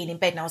just being in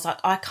bed, and I was like,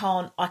 I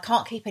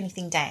can't keep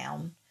anything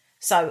down,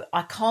 so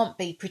I can't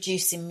be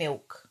producing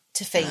milk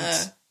to feed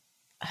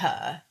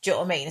her. Do you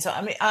know what I mean? So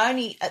I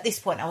mean, at this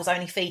point, I was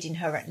only feeding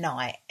her at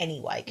night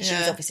anyway, because she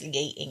was obviously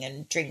eating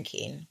and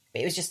drinking,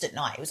 but it was just at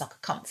night. It was like a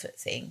comfort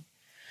thing.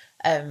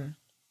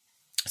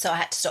 So I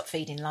had to stop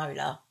feeding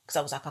Lola, because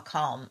I was like,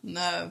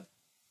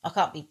 I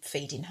can't be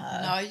feeding her.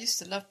 No, I used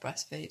to love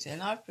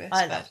breastfeeding. I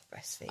loved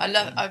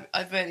breastfeeding.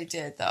 I really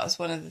did. That was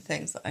one of the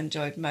things that I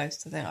enjoyed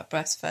most. I think I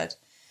breastfed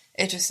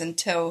Idris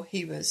until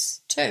he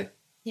was 2,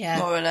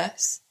 more or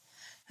less,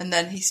 and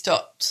then he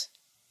stopped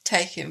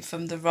taking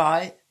from the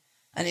right,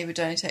 and he would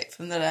only take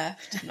from the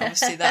left. And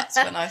obviously, that's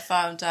when I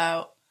found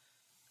out.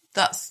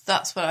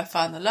 That's when I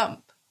found the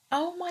lump.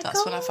 Oh my God.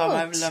 That's when I found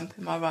my lump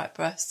in my right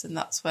breast, and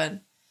that's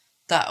when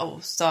that all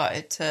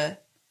started to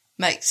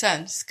make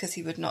sense, because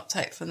he would not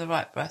take from the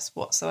right breast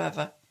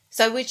whatsoever.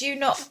 So were you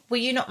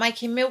not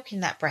making milk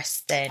in that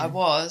breast then? I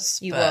was.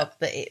 You were,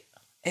 but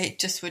it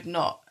just would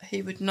not.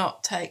 He would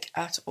not take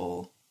at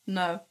all.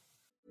 No.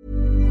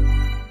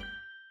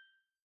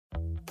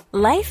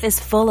 Life is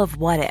full of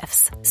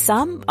what-ifs.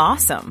 Some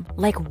awesome,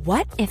 like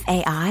what if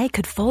AI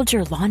could fold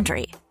your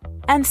laundry?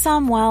 And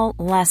some, well,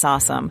 less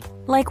awesome,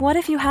 like what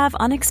if you have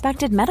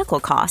unexpected medical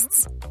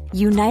costs?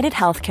 United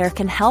Healthcare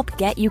can help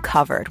get you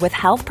covered with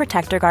Health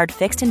Protector Guard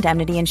fixed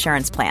indemnity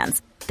insurance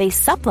plans. They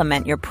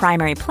supplement your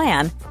primary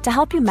plan to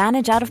help you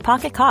manage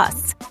out-of-pocket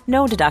costs.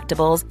 No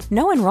deductibles,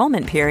 no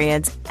enrollment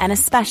periods, and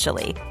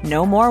especially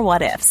no more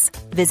what-ifs.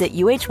 Visit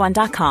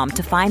uh1.com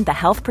to find the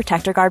Health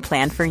Protector Guard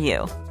plan for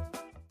you.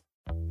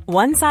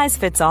 One size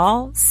fits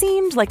all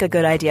seemed like a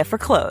good idea for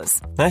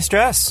clothes. Nice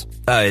dress.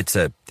 It's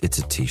a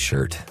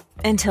t-shirt.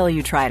 Until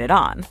you tried it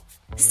on.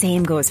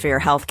 Same goes for your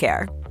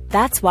healthcare.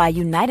 That's why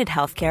United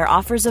Healthcare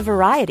offers a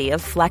variety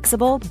of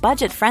flexible,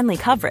 budget-friendly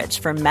coverage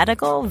for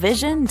medical,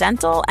 vision,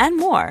 dental, and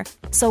more.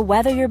 So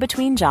whether you're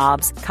between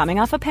jobs, coming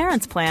off a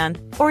parent's plan,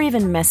 or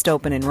even missed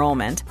open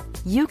enrollment,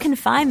 you can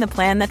find the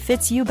plan that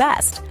fits you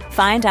best.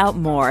 Find out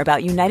more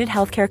about United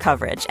Healthcare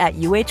coverage at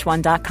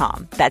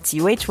uh1.com. That's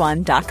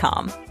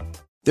uh1.com.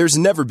 There's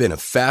never been a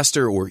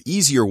faster or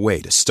easier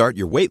way to start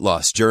your weight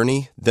loss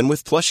journey than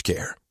with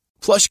PlushCare.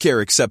 PlushCare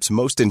accepts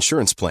most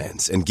insurance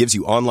plans and gives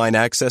you online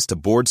access to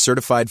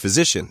board-certified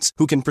physicians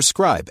who can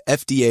prescribe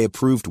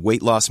FDA-approved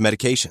weight loss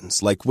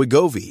medications like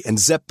Wegovy and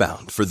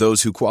Zepbound for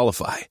those who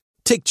qualify.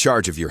 Take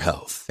charge of your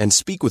health and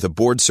speak with a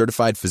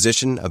board-certified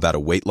physician about a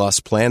weight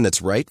loss plan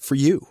that's right for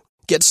you.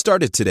 Get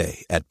started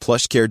today at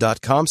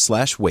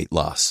plushcare.com/weight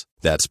loss.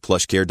 That's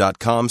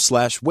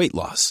plushcare.com/weight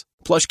loss.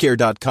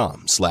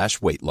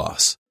 plushcare.com/weight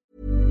loss.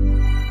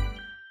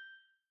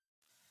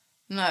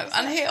 No,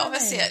 and he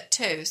obviously at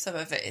 2, some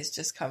of it is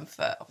just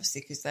comfort,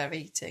 obviously, because they're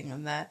eating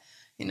and their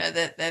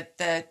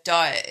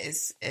diet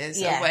is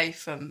away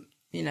from,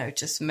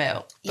 just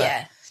milk.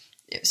 But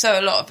so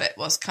a lot of it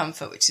was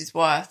comfort, which is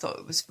why I thought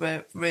it was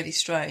really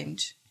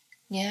strange.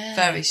 Yeah.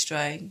 Very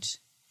strange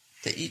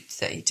that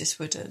he just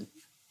wouldn't.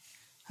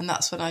 And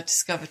that's when I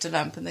discovered a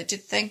lump, and they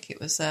did think it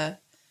was a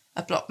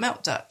blocked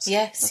milk duct.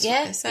 Yes, that's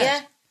what they said.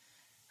 Yeah.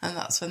 And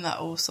that's when that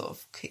all sort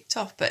of kicked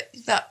off. But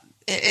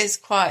it is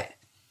quite,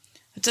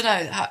 I don't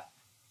know,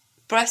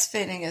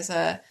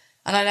 breastfeeding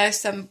and I know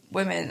some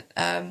women,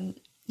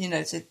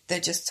 they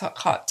just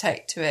can't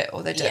take to it,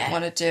 or they don't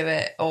want to do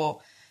it,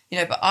 or,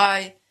 but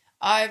I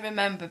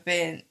remember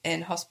being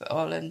in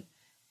hospital, and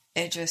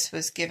Idris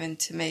was given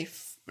to me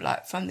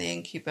from the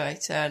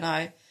incubator, and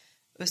I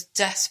was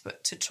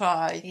desperate to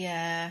try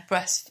I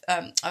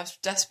was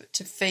desperate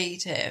to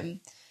feed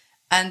him.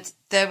 And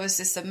there was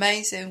this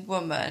amazing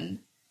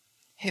woman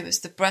who was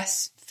the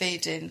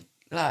breastfeeding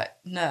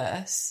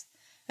nurse,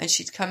 and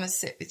she'd come and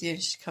sit with you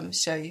and she'd come and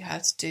show you how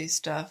to do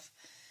stuff.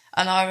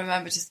 And I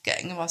remember just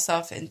getting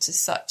myself into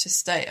such a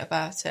state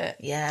about it.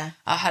 Yeah.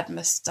 I had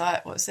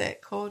mastitis. What's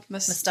it called?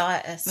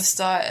 Mastitis.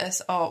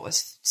 Mastitis. Oh, it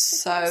was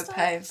so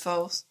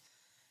painful.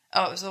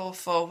 Oh, it was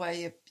awful. Where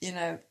you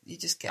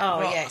just get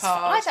rock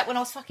hard. I had that when I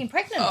was fucking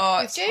pregnant. Oh,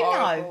 it's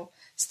horrible.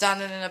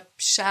 Standing in a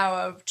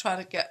shower trying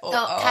to get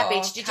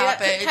cabbage. Did you have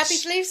to put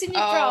cabbage leaves in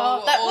your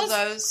bra? That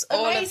was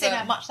amazing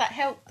how much that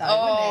helped, though.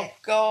 Oh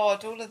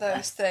God, all of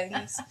those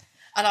things.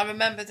 And I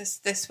remember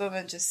this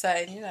woman just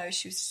saying,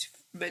 she was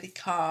really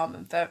calm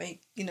and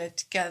very,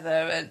 together,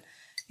 and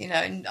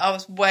and I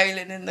was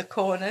wailing in the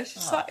corner.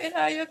 She's like,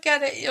 you'll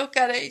get it. You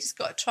just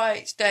got to try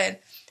each day. And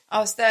I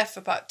was there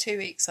for about 2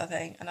 weeks, I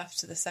think, and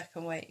after the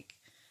second week,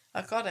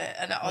 I got it,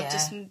 and I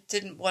just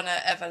didn't want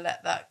to ever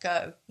let that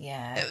go.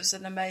 Yeah, it was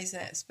an amazing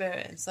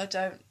experience.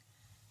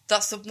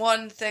 That's the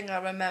one thing I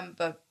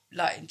remember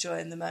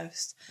enjoying the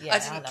most. Yeah, I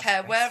didn't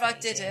care where I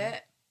did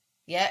it.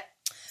 Yeah,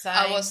 same.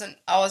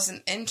 I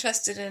wasn't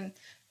interested in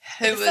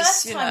who was. The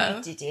first time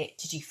you did it,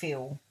 did you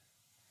feel?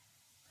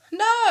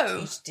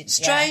 No,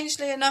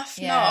 strangely enough,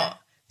 not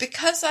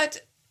because I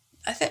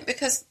think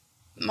because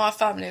my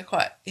family are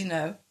quite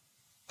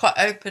quite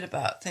open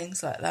about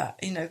things like that.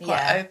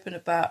 Quite open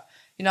about.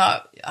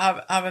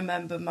 I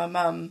remember my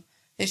mum,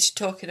 she's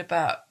talking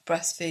about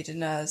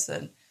breastfeeding us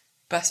and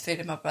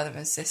breastfeeding my brother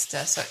and sister.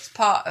 So it's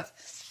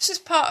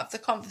just part of the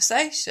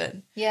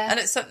conversation. Yeah. And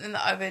it's something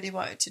that I really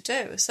wanted to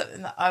do. It's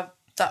something that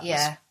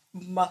was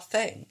my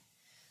thing.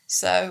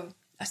 So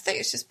I think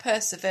it's just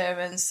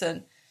perseverance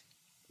and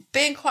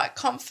being quite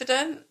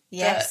confident.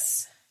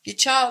 Yes. That your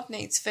child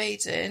needs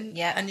feeding,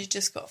 and you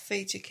just got to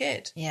feed your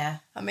kid. Yeah.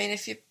 I mean,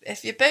 if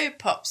your boob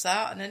pops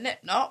out and a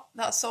nip knot,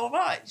 that's all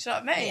right. Do you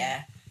know what I mean?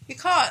 Yeah. You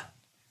can't.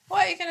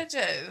 What are you going to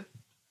do?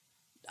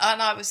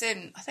 And I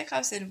think I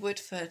was in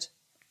Woodford,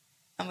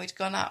 and we'd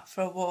gone out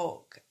for a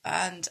walk,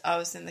 and I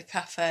was in the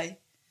cafe,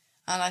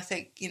 and I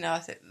think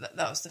that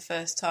was the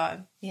first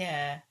time.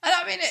 Yeah. And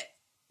I mean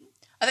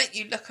I think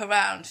you look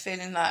around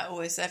feeling like,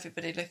 oh, is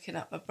everybody looking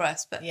at my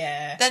breast? But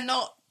they're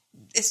not.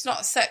 It's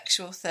not a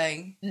sexual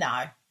thing.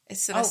 No.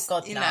 It's no.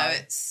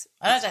 It's.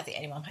 I don't think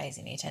anyone pays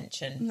any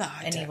attention. No,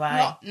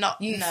 anyway. Not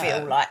you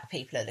feel like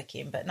people are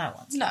looking, but no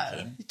one's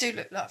looking. You do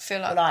feel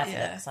like. Well, I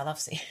feel because I love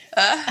seeing.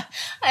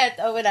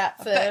 I went out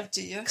for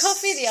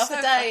coffee the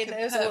other day, and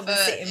there was a woman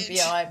sitting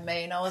behind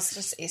me, and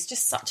it's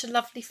just such a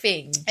lovely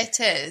thing.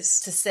 It is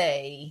to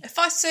see. If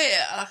I see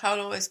it,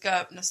 I'll always go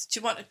up and I say, "Do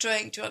you want a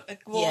drink? Do you want a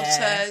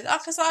water?"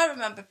 Because I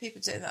remember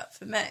people doing that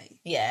for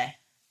me. Yeah.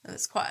 And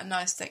it's quite a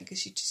nice thing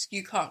because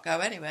you can't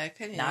go anywhere,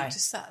 can you? No. You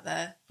just sat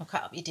there. I'll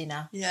cut up your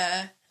dinner.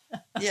 Yeah,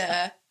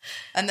 yeah.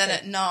 And then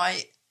at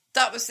night,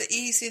 that was the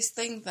easiest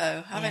thing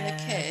though. Having a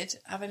kid,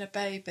 having a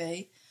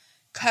baby,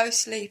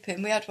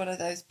 co-sleeping. We had one of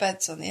those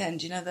beds on the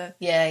end, the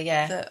I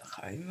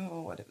can't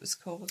remember what it was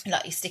called.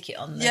 Like you stick it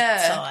on the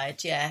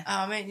side,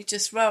 I mean, you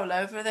just roll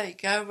over. There you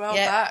go. Roll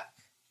back.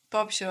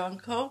 Bob's your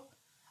uncle.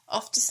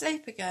 Off to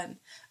sleep again.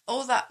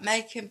 All that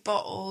making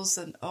bottles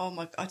and oh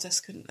my! I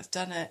just couldn't have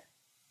done it.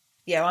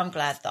 Yeah, I'm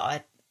glad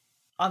that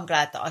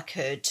I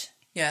could.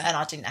 Yeah. And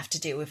I didn't have to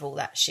deal with all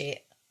that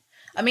shit.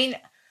 I mean,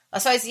 I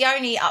suppose the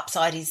only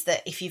upside is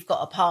that if you've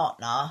got a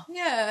partner,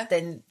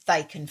 then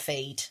they can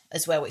feed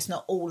as well. It's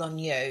not all on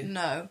you.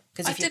 No.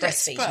 Because if you're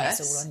breastfeeding,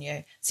 it's all on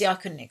you. See, I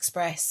couldn't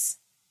express.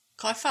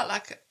 I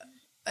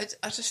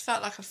just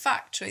felt like a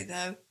factory,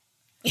 though.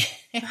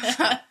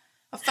 I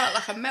felt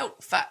like a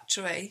milk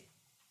factory.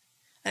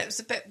 And it was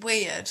a bit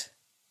weird.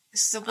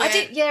 It's a weird...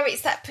 it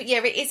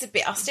is a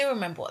bit. I still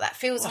remember what that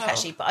feels like,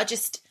 actually. But I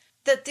just...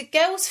 The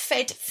girls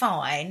fed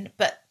fine,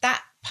 but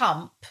that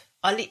pump,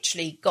 I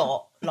literally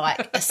got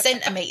like a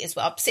centimetre's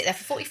worth. I'd sit there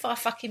for 45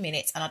 fucking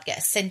minutes and I'd get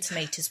a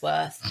centimetre's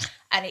worth.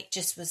 And it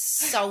just was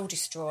soul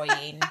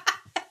destroying.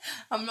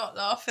 I'm not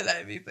laughing,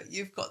 Amy, but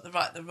you've got the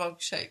wrong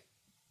shape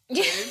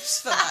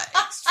boobs for that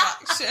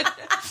extraction.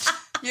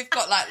 You've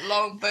got like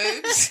long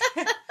boobs.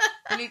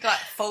 You need like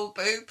full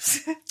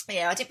boobs.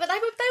 Yeah, I did, but they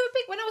were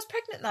big when I was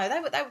pregnant though.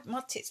 They were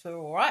my tits were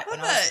all right when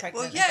I was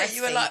pregnant. Well, yeah,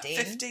 you were like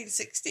 15,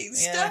 16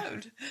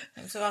 stone.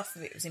 It was half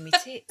of it was in my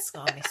tits.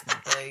 I miss my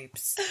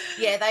boobs.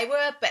 Yeah, they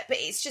were, but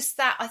it's just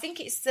that I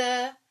think it's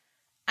the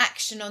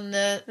action on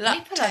the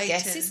nipple, I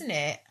guess, isn't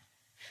it?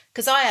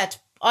 Because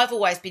I've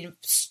always been a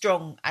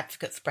strong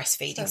advocate for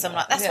breastfeeding, so I'm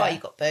like, that's why you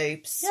got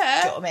boobs. Yeah.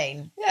 Do you know what I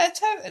mean? Yeah,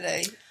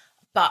 totally.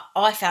 But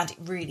I found it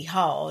really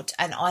hard,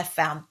 and I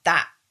found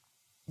that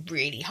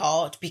really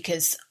hard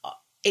because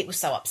it was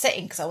so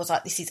upsetting because I was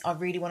like, I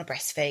really want to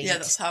breastfeed. Yeah,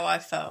 that's how I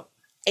felt.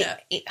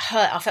 It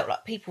hurt. I felt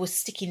like people were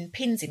sticking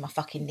pins in my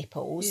fucking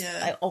nipples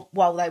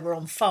while they were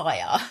on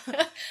fire.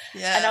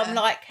 Yeah. And I'm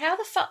like, how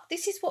the fuck?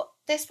 This is what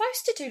they're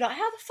supposed to do. Like,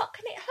 how the fuck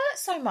can it hurt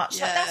so much?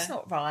 Yeah. Like, that's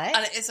not right.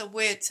 And it is a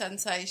weird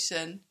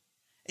sensation.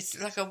 it's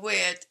like a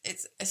weird.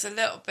 It's a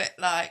little bit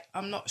like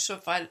I'm not sure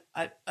if I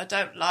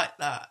don't like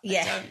that.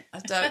 Yeah, I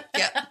don't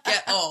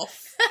get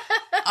off.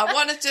 I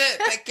want to do it,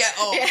 but get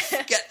off.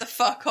 Yeah. Get the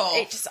fuck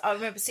off. I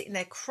remember sitting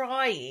there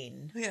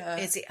crying. Yeah,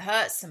 because it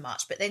hurts so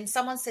much. But then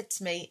someone said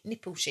to me,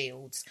 nipple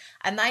shields,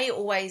 and they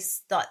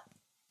always like.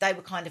 They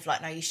were kind of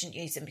like, no, you shouldn't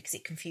use them because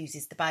it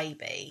confuses the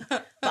baby.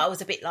 But I was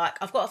a bit like,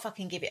 I've got to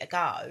fucking give it a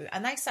go.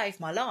 And they saved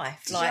my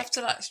life. Did you have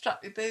to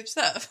strap your boobs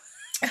up?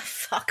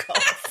 Fuck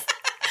off.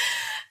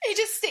 You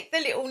just stick the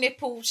little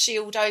nipple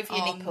shield over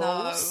your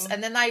nipples. No.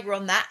 And then they were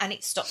on that and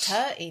it stopped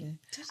hurting.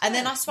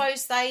 Then I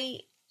suppose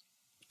they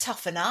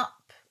toughen up.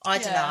 I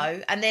don't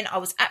know. And then I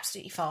was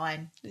absolutely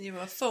fine. You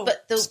were full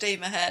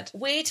steam ahead.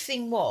 Weird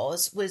thing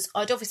was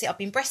I've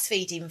been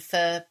breastfeeding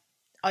for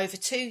over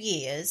 2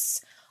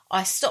 years.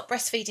 I stopped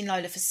breastfeeding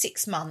Lola for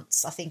 6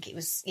 months. I think it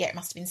was, it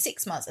must have been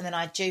 6 months. And then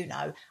I had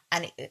Juno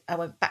and I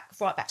went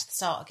right back to the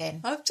start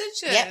again. Oh,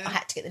 did you? Yep, I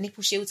had to get the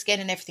nipple shields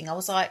again and everything. I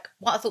was like,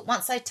 I thought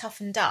once they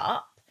toughened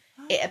up,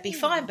 it'd be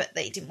fine, but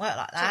it didn't work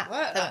like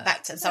that. They went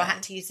back to, so I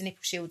had to use the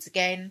nipple shields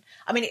again.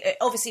 I mean, it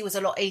obviously was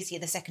a lot easier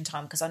the second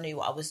time because I knew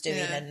what I was doing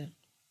and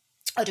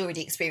I'd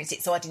already experienced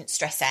it, so I didn't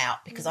stress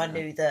out because I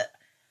knew that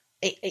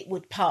it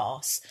would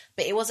pass.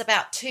 But it was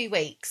about 2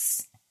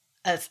 weeks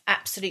of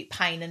absolute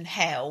pain and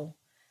hell.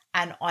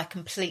 And I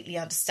completely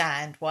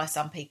understand why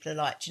some people are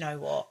like, do you know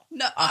what?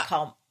 No, I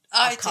can't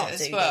do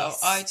as well.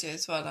 This. I do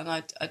as well. And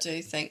I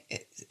do think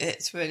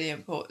it's really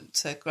important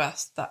to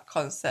grasp that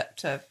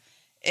concept of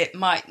it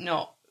might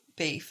not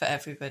be for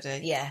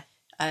everybody. Yeah.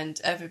 And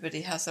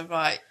everybody has a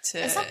right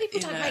to... And some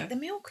people don't make the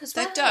milk as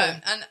well. They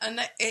don't. And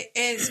it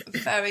is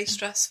very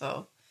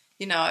stressful.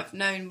 You know, I've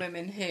known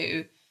women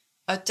who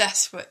are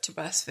desperate to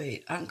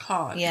breastfeed and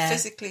can't. Yeah.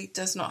 Physically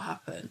does not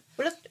happen.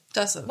 Well,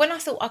 doesn't. When I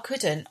thought I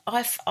couldn't,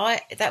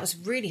 that was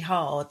really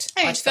hard.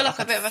 Oh, you feel like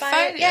a bit of a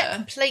failure. Yeah,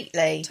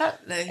 completely.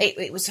 Totally.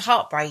 It was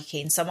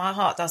heartbreaking. So my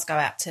heart does go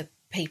out to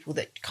people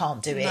that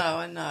can't do it.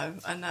 No,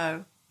 I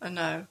know.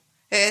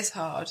 It is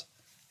hard.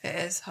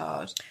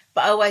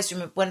 But I always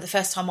remember when the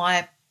first time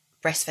I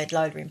breastfed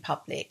Lola in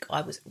public,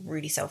 I was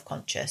really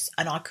self-conscious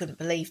and I couldn't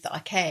believe that I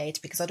cared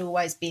because I'd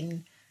always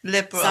been...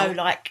 liberal. So,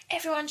 like,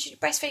 everyone should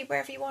breastfeed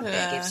wherever you want.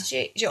 Yeah. It gives a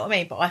shit. Do you know what I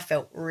mean? But I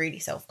felt really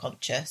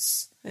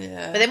self-conscious.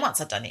 Yeah. But then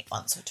once I'd done it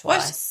once or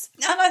twice.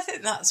 Well, and I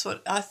think that's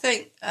what... I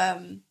think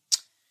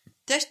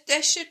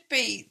there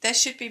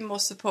should be more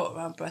support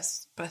around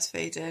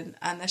breastfeeding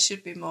and there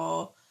should be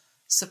more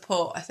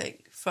support, I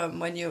think, from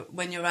when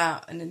you're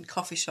out and in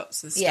coffee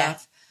shops and stuff. Yeah.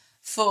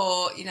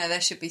 For, you know, there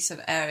should be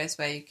some areas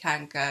where you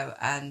can go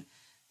and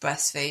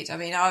breastfeed. I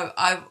mean,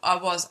 I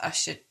was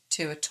ushered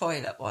to a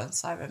toilet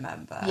once, I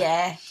remember.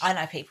 Yeah, I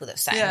know people that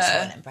sat in the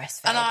toilet and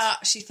breastfed. And I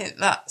actually think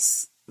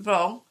that's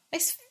wrong.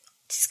 It's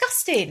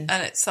disgusting.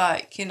 And it's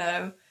like, you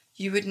know,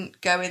 you wouldn't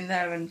go in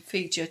there and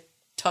feed your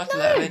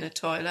toddler in a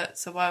toilet,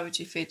 so why would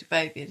you feed a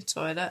baby in a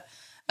toilet?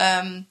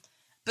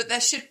 But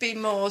there should be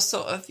more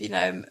sort of, you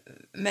know,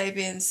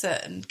 maybe in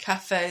certain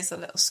cafes, a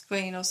little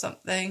screen or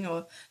something,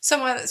 or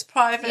somewhere that's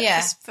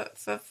private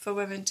for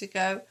women to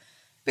go.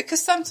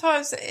 Because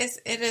sometimes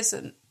it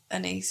isn't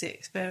an easy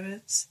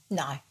experience.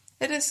 No.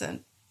 It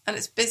isn't. And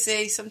it's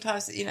busy.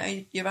 Sometimes, you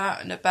know, you're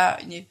out and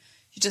about and you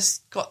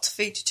just got to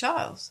feed your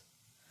child.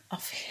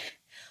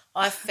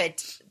 I've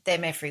fed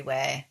them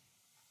everywhere.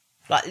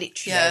 Like,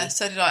 literally. Yeah,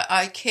 so did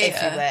I. IKEA.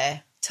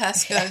 Everywhere.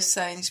 Tesco,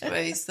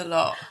 Sainsbury's, the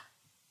lot.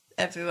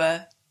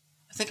 Everywhere.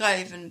 I think I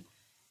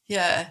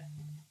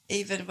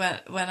even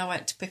when I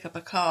went to pick up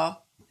a car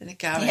in a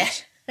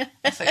garage,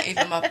 I think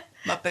even my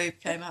boob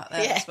came out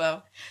there as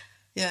well.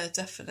 Yeah,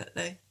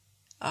 definitely.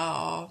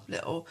 Oh,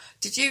 little.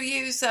 Did you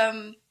use,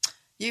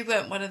 you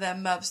weren't one of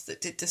them mubs that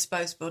did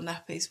disposable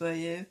nappies, were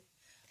you?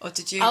 Or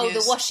did you use...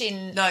 the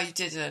washing... No, you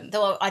didn't.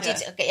 I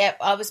did,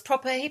 I was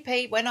proper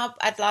hippie. When I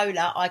had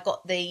Lola, I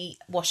got the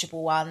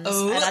washable ones,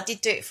 and I did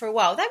do it for a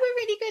while. They were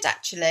really good,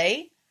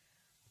 actually.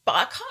 But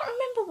I can't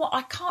remember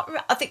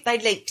I think they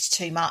leaked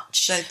too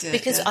much. They did,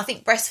 because I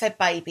think breastfed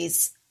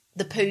babies,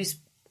 the poo's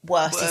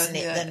worse, isn't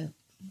it, than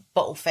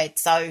bottle fed.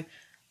 So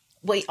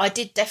I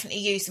did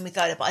definitely use them with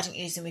Lola, but I didn't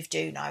use them with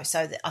Juno.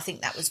 So I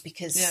think that was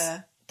because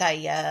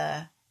they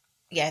I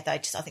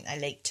think they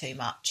leaked too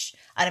much.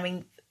 And I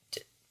mean,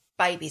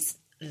 babies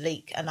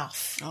leak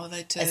enough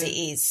they do. As it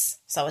is.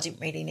 So I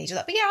didn't really need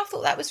that. But yeah, I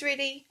thought that was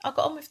really, I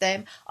got on with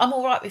them. I'm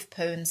all right with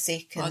poo and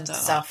sick and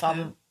stuff.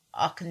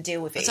 I can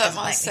deal with it. I It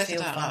doesn't make me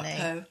feel funny. Like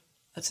poo.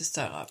 I just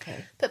don't like poo.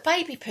 But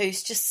baby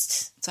poo's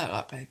just... I don't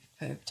like baby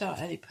poo. Don't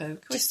like any poo. Can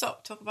we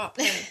stop talking about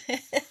poo?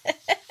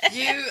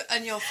 You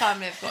and your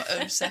family have got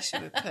an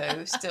obsession with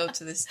poo still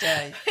to this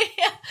day.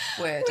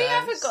 Weirdos. We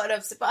haven't got an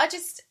obsession, but I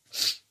just...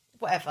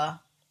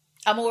 Whatever.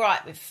 I'm all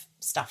right with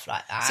stuff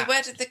like that. So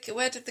where did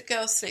the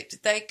girls sleep?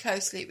 Did they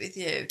co-sleep with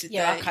you?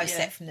 I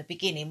co-slept from the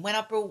beginning. When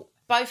I brought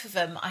both of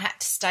them, I had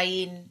to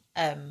stay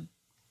in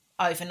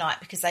overnight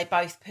because they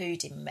both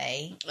pooed in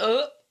me.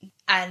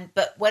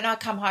 But when I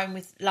come home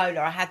with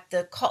Lola, I had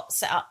the cot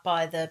set up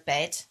by the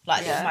bed,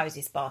 like a little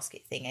Moses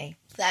basket thingy.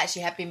 That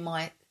actually had been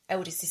my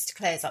eldest sister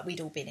Claire's, like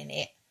we'd all been in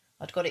it.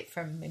 I'd got it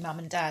from my mum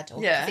and dad.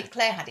 Or I think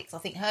Claire had it because I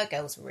think her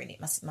girls were in it,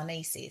 my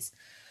nieces.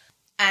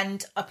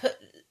 And I put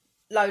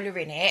Lola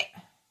in it,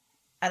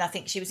 and I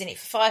think she was in it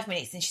for 5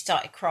 minutes and she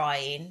started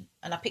crying,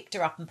 and I picked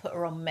her up and put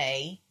her on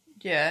me.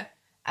 Yeah.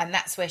 And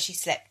that's where she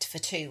slept for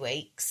 2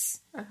 weeks,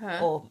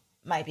 or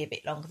maybe a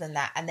bit longer than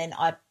that. And then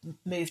I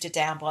moved her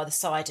down by the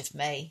side of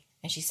me,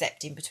 and she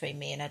slept in between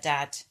me and her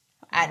dad.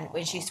 And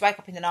when she used to wake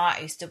up in the night,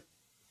 I used to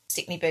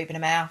stick me boob in her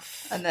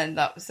mouth. And then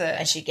that was it.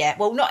 And she'd get,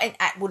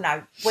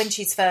 no, when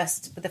she's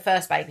with the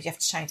first baby, you have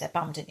to change their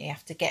bum, don't you? You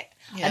have to get,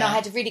 and I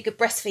had a really good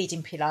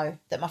breastfeeding pillow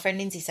that my friend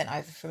Lindsay sent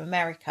over from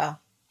America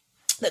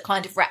that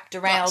kind of wrapped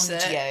around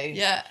you.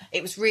 Yeah.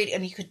 It was really,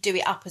 and you could do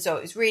it up as well.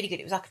 It was really good.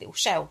 It was like a little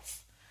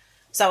shelf.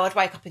 So I'd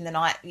wake up in the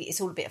night.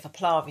 It's all a bit of a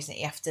palaver, isn't it?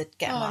 You have to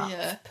get them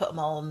up, put them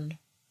on,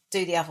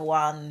 do the other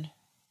one,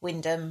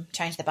 wind them,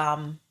 change the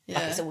bum. Yeah.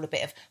 Like it's all a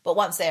bit of, but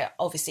once they're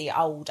obviously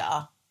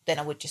older, then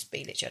I would just be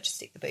literally, I'd just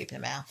stick the boob in the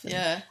mouth.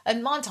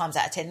 And 9 times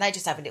out of 10, they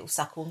just have a little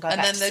suckle and go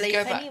back to sleep anyway.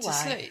 And then they'd go back to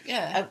sleep,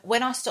 yeah.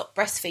 When I stopped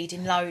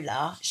breastfeeding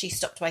Lola, she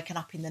stopped waking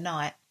up in the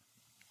night.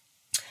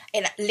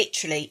 And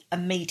literally,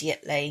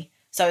 immediately.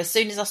 So as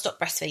soon as I stopped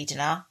breastfeeding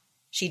her,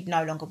 she'd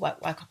no longer wake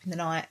up in the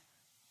night.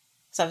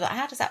 So I was like,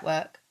 how does that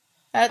work?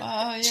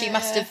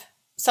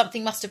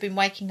 Something must have been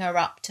waking her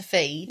up to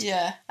feed.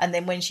 Yeah. And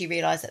then when she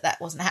realised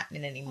that wasn't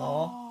happening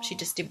anymore, she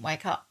just didn't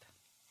wake up.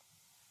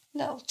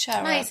 Little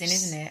cherubs. Amazing,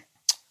 isn't it?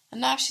 And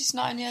now she's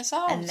 9 years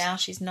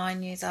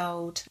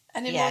old.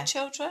 Any more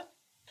children?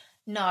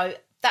 No,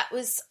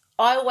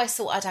 I always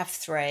thought I'd have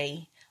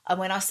 3. And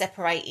when I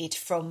separated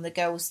from the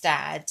girl's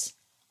dad,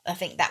 I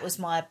think that was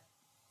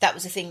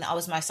the thing that I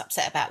was most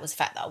upset about, was the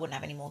fact that I wouldn't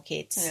have any more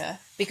kids. Yeah.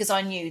 Because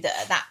I knew that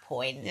at that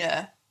point,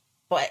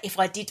 but if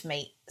I did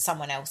meet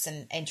someone else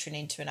and entering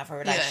into another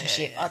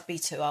relationship, I'd be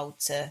too old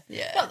to.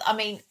 Yeah. No, I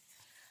mean,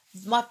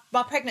 my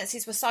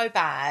pregnancies were so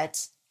bad.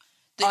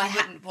 I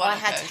had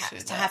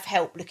to have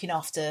help looking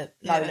after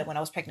Lola when I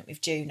was pregnant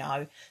with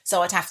Juno.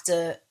 So I'd have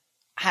to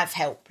have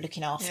help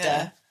looking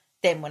after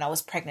them when I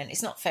was pregnant.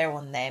 It's not fair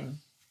on them.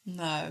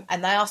 No.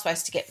 And they are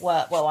supposed to get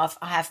work. Well,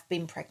 I have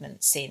been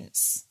pregnant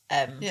since.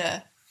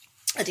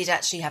 I did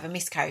actually have a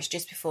miscarriage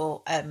just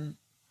before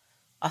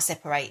I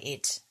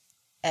separated.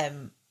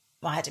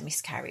 I had a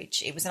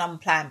miscarriage. It was an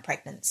unplanned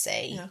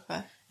pregnancy.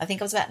 Okay. I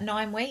think I was about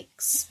 9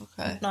 weeks.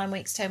 Okay. 9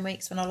 weeks, 10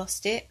 weeks when I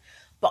lost it.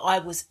 But I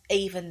was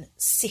even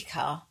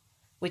sicker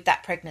with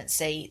that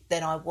pregnancy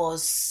than I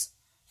was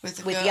with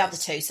the other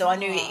 2. So I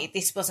knew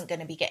this wasn't going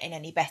to be getting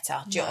any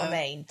better. Do you know what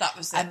I mean? That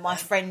was it. And my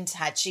friend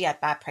she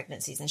had bad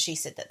pregnancies, and she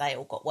said that they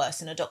all got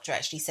worse. And a doctor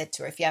actually said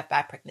to her, if you have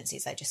bad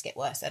pregnancies, they just get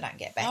worse. They don't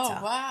get better.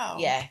 Oh, wow.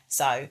 Yeah.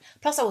 So,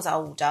 plus I was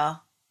older.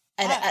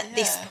 And at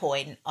this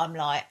point, I'm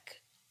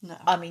like,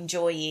 I'm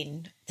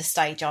enjoying the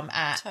stage I'm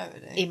at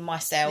in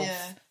myself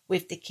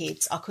with the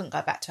kids. I couldn't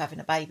go back to having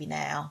a baby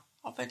now.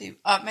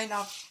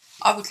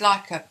 I would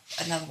like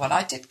another one.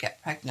 I did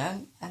get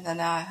pregnant, and then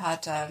I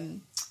had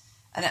an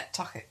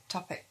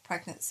ectopic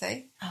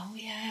pregnancy. Oh,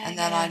 yeah. And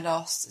then I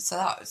lost. So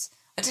that was...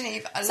 I didn't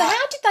even... So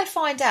how did they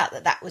find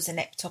out that was an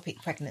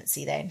ectopic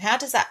pregnancy then? How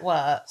does that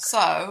work?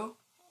 So,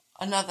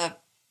 another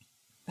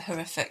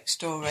horrific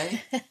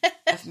story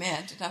of me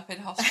ending up in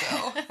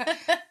hospital,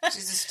 which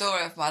is the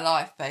story of my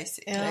life,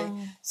 basically.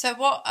 Oh. So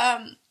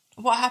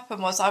what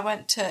happened was I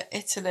went to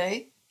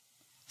Italy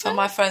for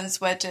my friend's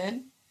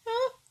wedding.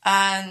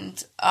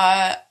 And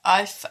I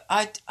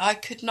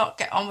could not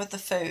get on with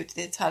the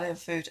Italian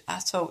food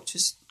at all, which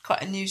was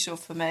quite unusual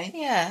for me.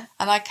 Yeah.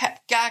 And I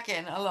kept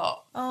gagging a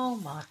lot. Oh,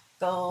 my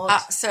God.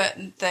 At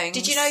certain things.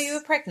 Did you know you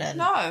were pregnant?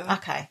 No.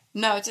 Okay.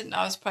 No, I didn't know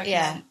I was pregnant.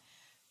 Yeah.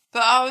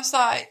 But I was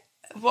like,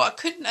 what I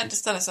couldn't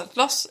understand is I'd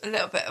lost a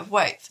little bit of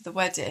weight for the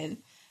wedding.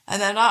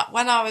 And then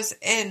when I was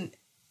in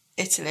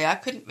Italy, I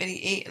couldn't really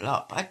eat a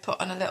lot, but I'd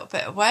put on a little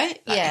bit of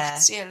weight. Like you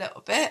could see a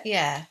little bit.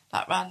 Yeah.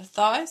 Like around the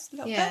thighs, a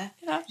little bit.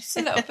 You know, just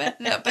a little bit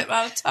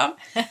around the tongue.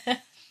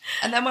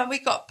 And then when we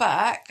got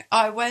back,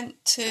 I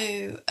went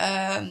to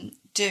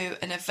do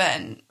an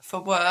event for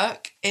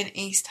work in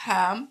East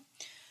Ham.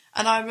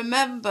 And I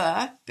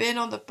remember being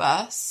on the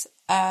bus,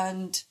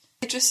 and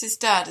Idris's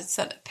dad had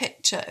sent a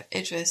picture of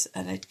Idris,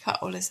 and he'd cut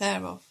all his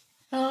hair off.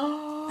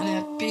 Oh. And he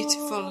had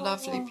beautiful,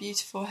 lovely,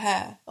 beautiful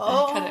hair. And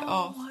he cut it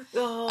off. Oh, my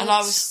God. And I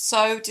was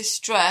so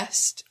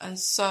distressed and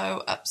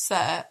so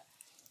upset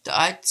that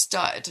I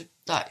started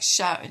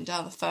shouting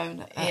down the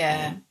phone at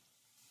him.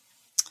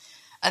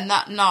 And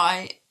that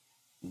night,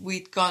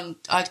 I'd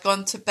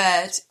gone to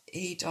bed.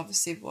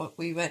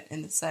 We went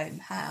in the same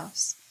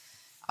house.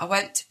 I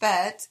went to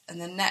bed,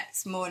 and the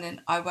next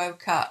morning I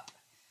woke up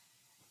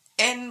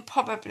in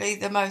probably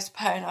the most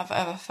pain I've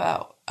ever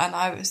felt, and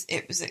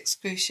it was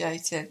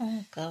excruciating.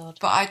 Oh, God.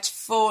 But I'd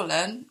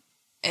fallen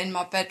in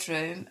my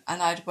bedroom,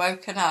 and I'd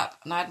woken up,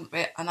 and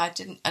I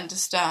didn't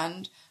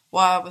understand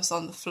why I was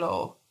on the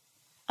floor.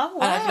 Oh,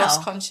 wow. And I'd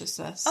lost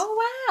consciousness.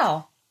 Oh,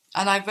 wow.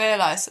 And I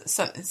realised that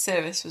something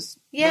serious was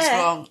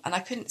wrong, and I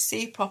couldn't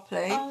see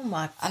properly. Oh,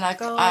 my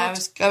God. I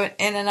was going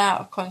in and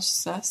out of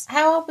consciousness.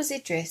 How old was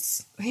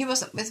Idris? He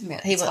wasn't with me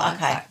at the time,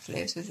 thankfully.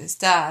 He was with his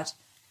dad.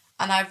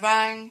 And I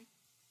rang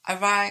I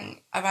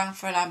rang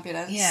for an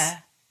ambulance. Yeah.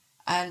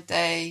 And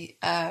they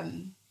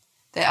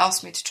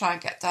asked me to try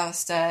and get down the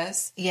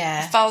stairs.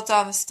 Yeah. I fell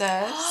down the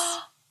stairs.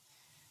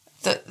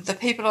 The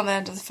people on the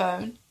end of the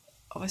phone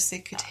obviously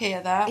could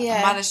hear that.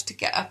 Yeah. I managed to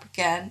get up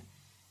again.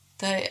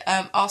 They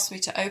asked me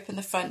to open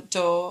the front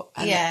door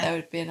and that there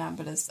would be an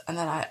ambulance. And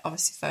then I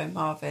obviously phoned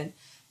Marvin.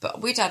 But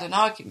we'd had an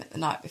argument the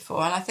night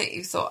before, and I think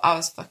he thought I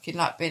was fucking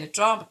like being a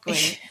drama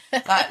queen.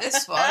 Like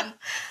this one,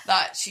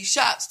 like she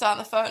shouts down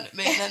the phone at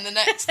me, and then the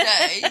next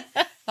day,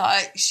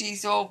 like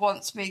she's all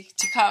wants me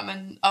to come,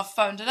 and I've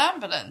phoned an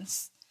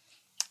ambulance.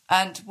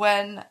 And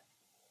when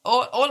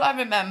all I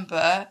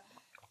remember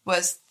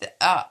was the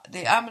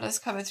ambulance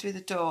coming through the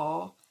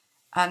door,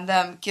 and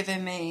them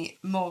giving me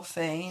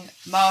morphine.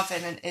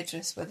 Marvin and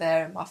Idris were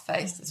there in my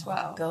face as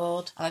well.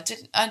 God, and I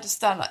didn't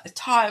understand. Like the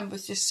time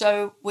was just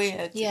so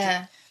weird.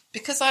 Yeah.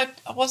 Because I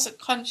wasn't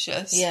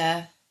conscious.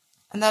 Yeah.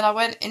 And then I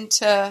went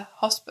into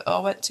hospital, I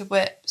went to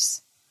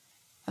Whips,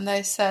 and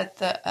they said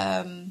that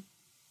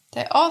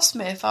they asked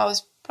me if I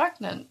was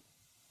pregnant.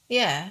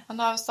 Yeah.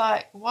 And I was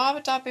like, why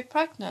would I be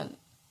pregnant?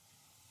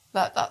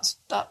 Like, that's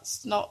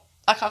not,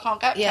 like I can't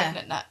get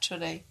pregnant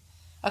naturally.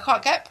 I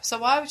can't get, so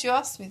why would you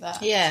ask me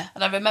that? Yeah.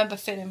 And I remember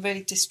feeling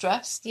really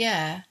distressed.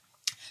 Yeah.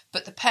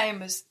 But the pain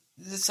was,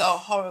 this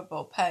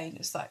horrible pain, it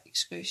was like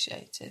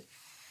excruciating.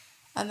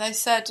 And they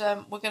said,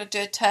 we're going to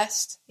do a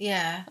test.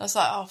 Yeah. I was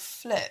like, oh,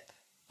 flip.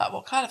 Like,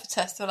 what kind of a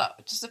test? They were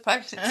like, just a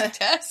pregnancy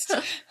test. I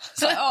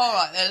was like, all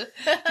right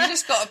then. You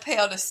just got to pee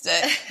on a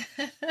stick.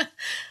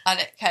 And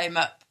it came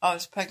up. I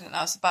was pregnant.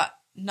 I was about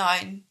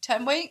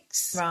 9-10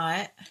 weeks.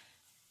 Right.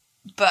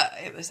 But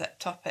it was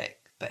ectopic.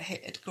 But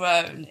it had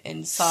grown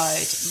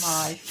inside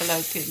my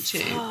fallopian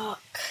tube.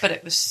 Fuck. But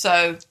it was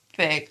so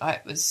big,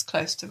 it was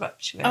close to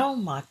rupturing. Oh,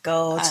 my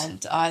God.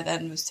 And I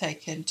then was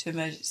taken to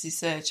emergency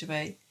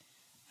surgery.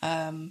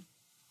 And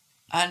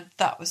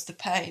that was the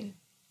pain.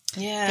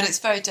 Yeah. But it's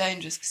very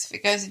dangerous because if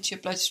it goes into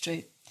your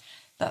bloodstream,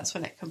 that's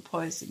when it can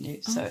poison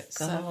you. So it's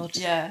God.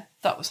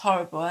 that was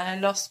horrible. And I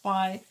lost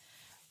my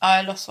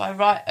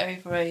right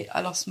ovary,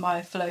 I lost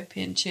my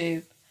fallopian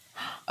tube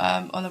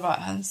on the right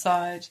hand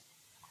side,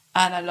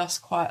 and I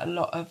lost quite a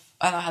lot of,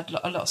 and I had a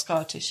lot of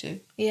scar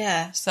tissue.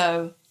 Yeah.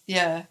 So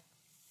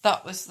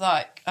that was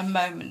like a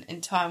moment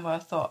in time where I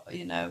thought,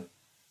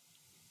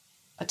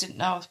 I didn't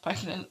know I was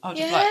pregnant. I would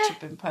have liked to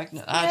have been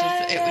pregnant.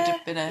 It would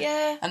have been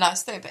a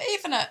nice thing. But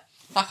even at,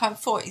 like, I'm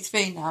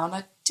 43 now, and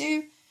I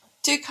do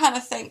kind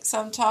of think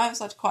sometimes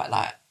I'd quite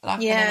like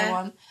another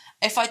one.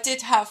 If I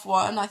did have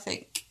one, I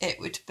think it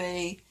would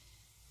be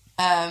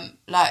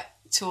like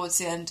towards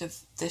the end of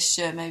this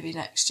year, maybe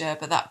next year,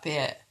 but that'd be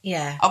it.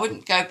 Yeah. I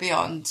wouldn't go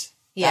beyond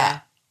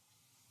that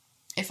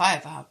if I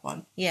ever had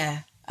one.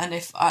 Yeah. And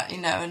if I,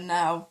 and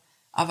now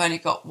I've only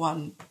got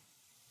one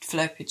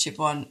fallopian tube,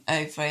 one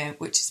ovary,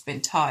 which has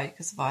been tied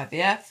because of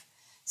IVF.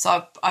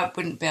 So I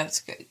wouldn't be able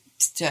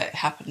to it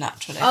happen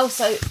naturally. Oh,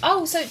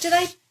 so do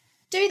they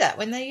do that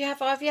when you have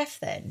IVF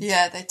then?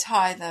 Yeah, they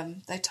tie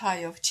them. They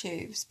tie your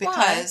tubes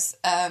because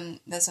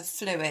there's a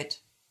fluid.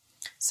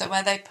 So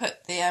when they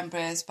put the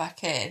embryos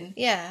back in,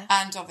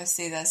 and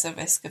obviously there's a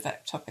risk of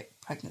ectopic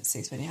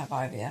pregnancies when you have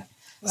IVF.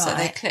 Right. So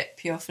they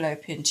clip your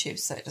fallopian tube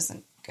so it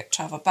doesn't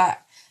travel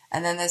back.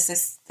 And then there's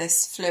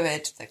this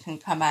fluid that can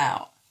come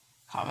out.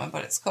 Can't remember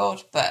what it's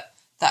called, but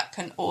that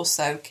can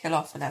also kill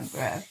off an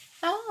embryo.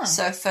 Oh.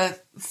 So for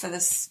the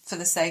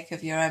sake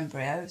of your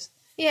embryos,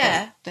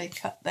 they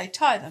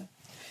tie them.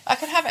 I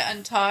could have it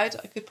untied.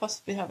 I could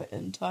possibly have it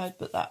untied,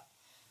 but that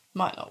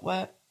might not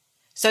work.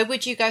 So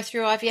would you go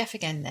through IVF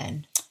again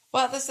then?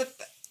 Well,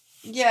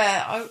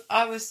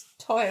 I was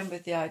toying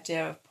with the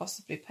idea of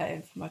possibly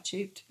paying for my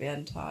tube to be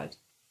untied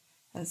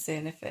and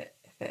seeing if it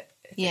could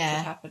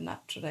happen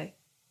naturally.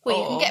 Well,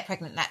 you can get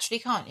pregnant naturally,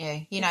 can't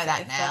you? You know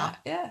that now.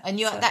 And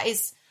that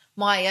is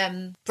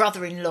my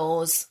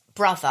brother-in-law's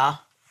brother.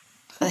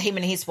 Him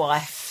and his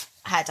wife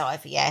had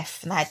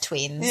IVF and they had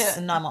twins. Yeah.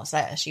 And 9 months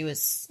later, she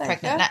was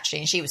pregnant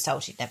naturally, and she was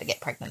told she'd never get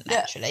pregnant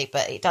naturally.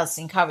 But it does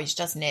encourage,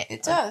 doesn't it?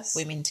 It does.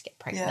 Women to get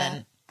pregnant.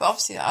 Yeah. But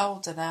obviously, you're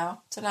older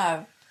now. I don't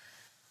know.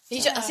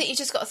 I think you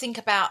just got to think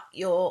about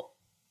your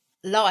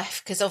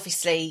life, because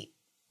obviously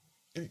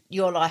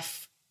your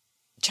life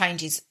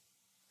changes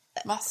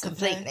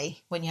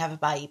completely when you have a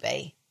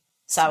baby.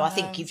 So I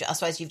think I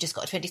suppose you've just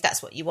got to, if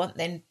that's what you want,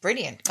 then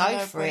brilliant, go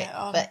for it.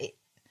 But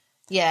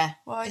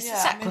it's a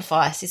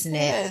sacrifice, isn't it?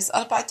 It is,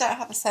 but I don't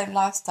have the same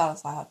lifestyle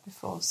as I had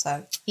before.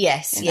 So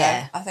yes,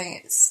 I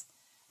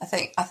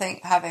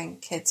think having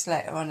kids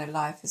later on in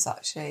life is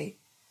actually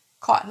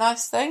quite a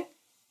nice thing.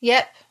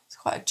 Yep, it's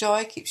quite a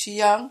joy. Keeps you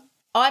young.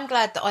 I'm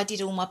glad that I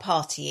did all my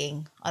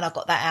partying and I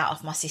got that out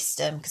of my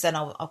system, because then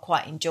I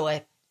quite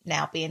enjoy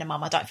now being a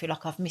mum. I don't feel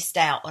like I've missed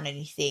out on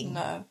anything.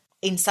 No.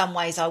 In some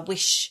ways, I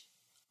wish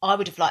I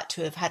would have liked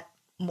to have had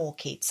more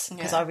kids,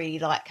 because I really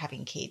like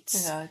having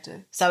kids. Yeah, I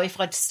do. So if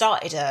I'd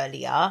started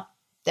earlier,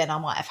 then I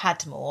might have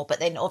had more.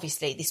 But then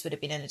obviously this would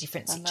have been in a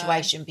different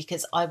situation,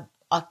 because I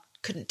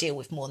couldn't deal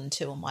with more than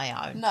 2 on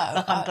my own. No.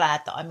 I'm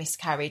glad that I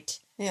miscarried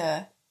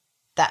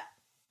that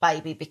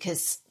baby,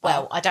 because,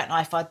 I don't know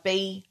if I'd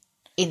be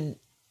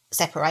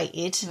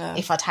separated.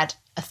 If I'd had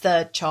a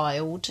third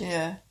child.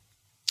 Yeah.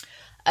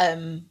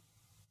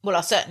 Well,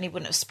 I certainly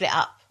wouldn't have split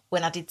up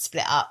when I did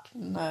split up.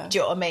 No. Do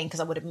you know what I mean? Because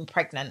I would have been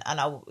pregnant and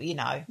I wouldn't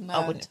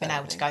have been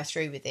able to go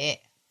through with it.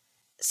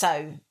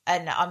 So,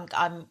 and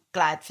I'm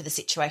glad for the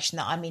situation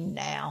that I'm in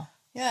now.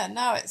 Yeah,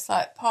 now it's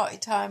like party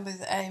time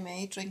with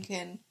Amy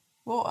drinking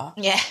water.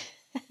 Yeah.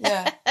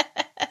 Yeah.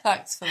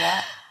 Thanks for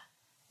that.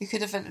 You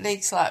could have at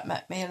least like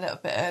met me a little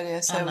bit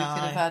earlier, so we could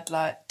have had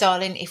like,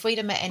 darling, if we'd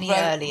have met any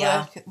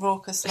earlier,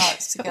 raucous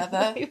nights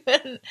together.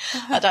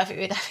 I don't think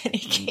we'd have any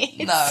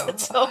kids. No,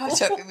 at all. I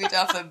don't think we'd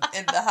have them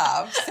in the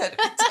house. They'd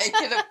be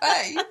taken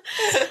away.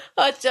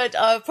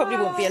 I probably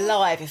wouldn't be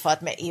alive if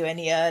I'd met you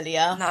any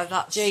earlier. No,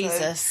 that's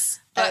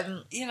Jesus. But,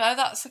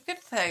 that's a good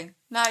thing.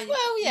 Now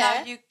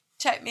you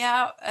take me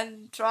out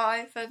and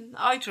drive, and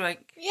I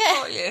drink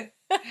for you.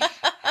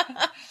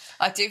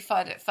 I do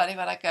find it funny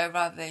when I go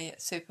around the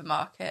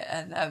supermarket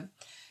and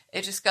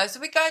it just goes, "Are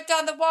we going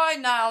down the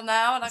wine aisle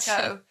now?" And I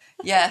go,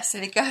 "Yes."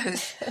 And he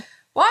goes,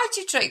 "Why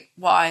do you drink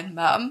wine,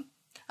 Mum?"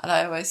 And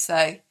I always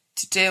say,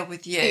 "To deal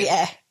with you."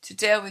 Yeah. To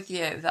deal with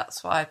you.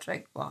 That's why I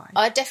drink wine.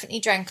 I definitely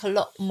drank a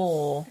lot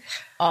more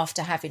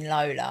after having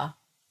Lola.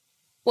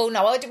 Well,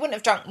 no, I wouldn't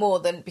have drunk more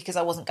than because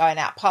I wasn't going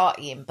out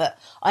partying, but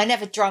I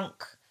never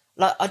drunk,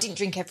 like, I didn't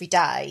drink every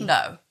day.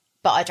 No.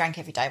 But I drank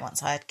every day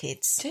once I had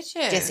kids. Did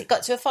you? Yes, it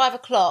got to 5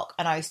 o'clock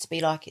and I used to be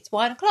like, it's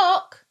 1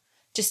 o'clock,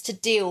 just to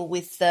deal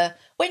with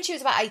when she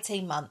was about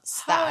 18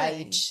 months, that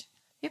age.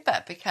 You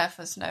better be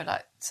careful, there's no,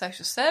 like,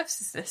 social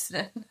services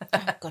listening.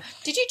 Oh, God.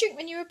 Did you drink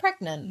when you were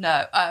pregnant?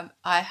 No,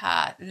 I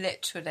had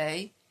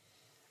literally,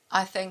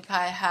 I think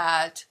I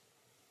had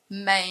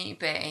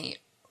maybe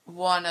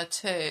 1 or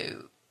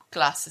 2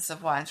 glasses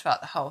of wine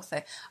throughout the whole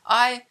thing.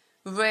 I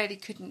really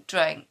couldn't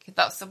drink.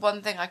 That's the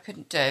one thing I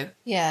couldn't do.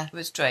 Yeah.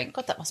 Was drink.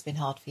 God, that must have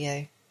been hard for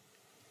you.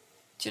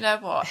 Do you know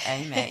what,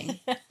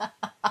 Amy?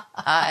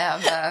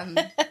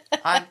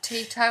 I'm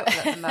teetotal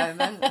at the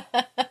moment.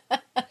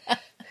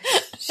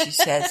 She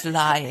says,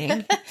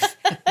 lying.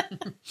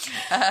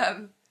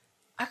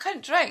 I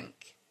couldn't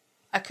drink.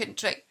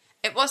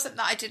 It wasn't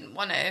that I didn't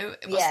want to.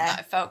 It wasn't that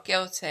I felt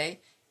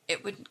guilty.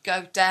 It wouldn't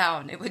go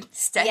down. It wouldn't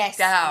stay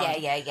down.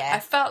 Yeah. I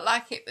felt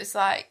like it was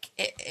like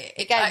it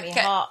gave like, me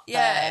heartburn.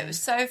 Yeah, it was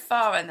so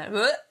far and then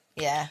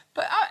yeah.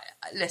 But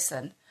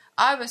listen,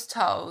 I was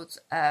told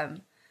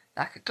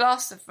like a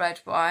glass of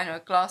red wine or a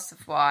glass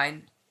of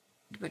wine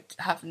would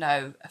have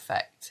no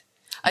effect.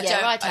 I'd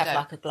have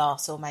like a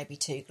glass or maybe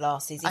 2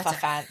 glasses if I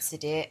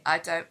fancied it. I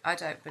don't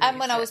believe and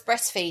when I was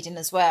breastfeeding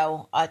as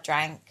well, I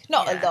drank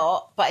not a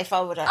lot, but if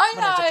I would have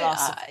had a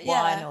glass of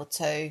wine or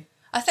 2.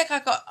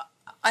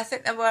 I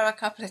think there were a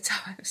couple of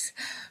times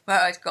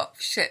where I'd got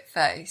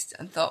shit-faced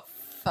and thought,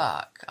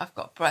 fuck, I've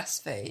got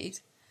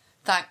breastfeed.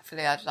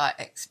 Thankfully, I'd, like,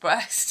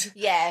 expressed.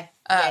 Yeah.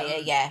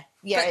 Yeah.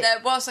 But there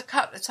was a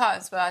couple of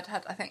times where I'd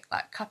had, I think,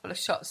 like, a couple of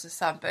shots of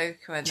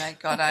Sambuca and then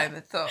gone home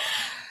and thought,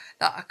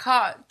 that I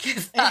can't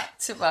give that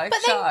to my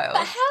child.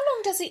 But how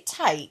long does it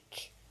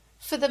take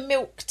for the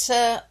milk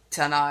to...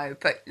 Don't know,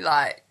 but,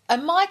 like...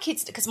 And my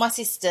kids, because my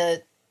sister,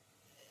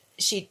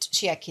 she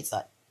had kids,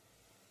 like,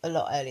 a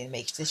lot earlier than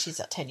me, because she's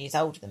like 10 years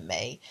older than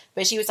me,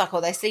 but she was like,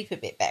 they sleep a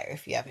bit better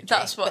if you have a drink.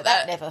 That's what but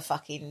that never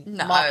fucking...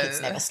 No. My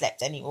kids never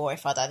slept anymore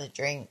if I'd had a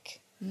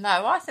drink.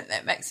 No, I think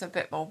that makes them a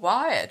bit more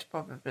wired,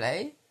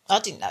 probably. I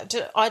didn't know.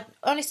 I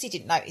honestly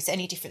didn't notice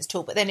any difference at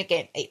all, but then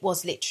again, it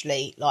was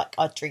literally like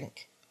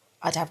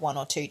I'd have 1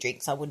 or 2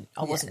 drinks. I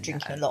wasn't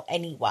drinking a lot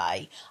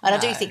anyway. And I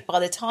do think by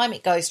the time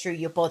it goes through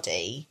your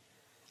body,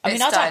 I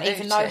don't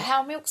even know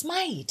how milk's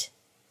made.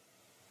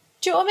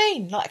 Do you know what I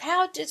mean? Like,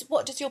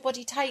 what does your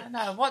body take? I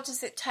know. What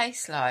does it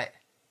taste like?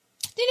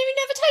 Did you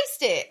never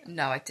taste it?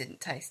 No, I didn't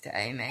taste it,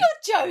 Amy.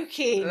 You're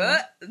joking. No.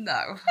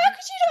 How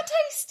could you not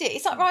taste it?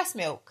 It's like rice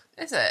milk.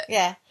 Is it?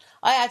 Yeah.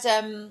 I had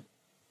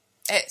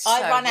It's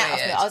I'd so run out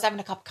weird. of milk. I was having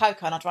a cup of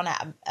cocoa and I'd run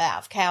out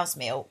of cow's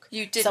milk.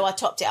 You did. So I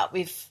topped it up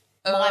with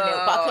my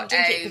milk, but I couldn't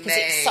drink it because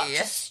it's such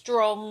a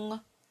strong... Well,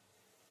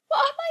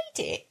 I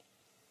made it.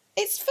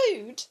 It's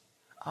food.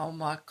 Oh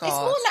my God. It's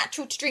more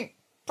natural to drink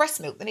breast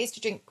milk than it is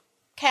to drink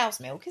cow's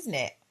milk, isn't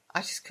it? I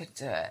just couldn't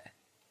do it.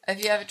 Have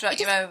you ever drunk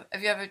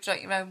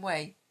your own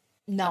whey?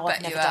 No,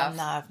 I've never done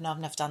that. No, I've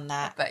never done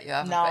that. I bet you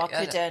have. No, I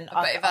couldn't.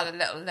 I bet you've had a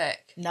little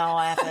lick. No,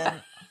 I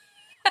haven't.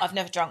 I've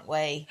never drunk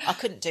whey. I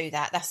couldn't do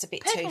that. That's a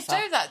bit too far. People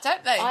do that,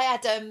 don't they? I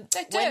had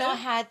They do. when I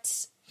had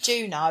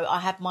Juno, I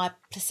had my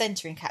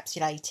placenta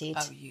encapsulated.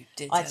 Oh, you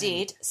did. I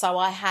did. So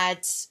I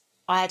had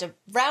a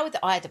row with.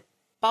 I had a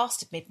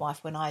bastard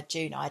midwife when I had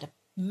Juno. I had a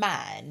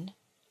man.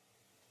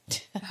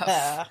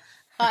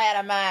 I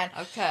had a man.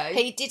 Okay.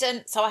 He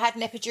didn't. So I had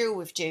an epidural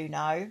with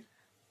Juno.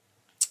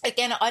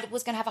 Again, I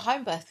was going to have a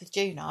home birth with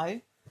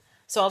Juno.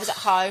 So I was at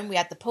home. We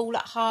had the pool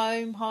at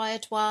home.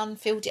 Hired one.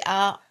 Filled it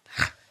up.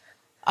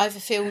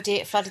 Overfilled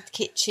it, flooded the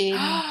kitchen.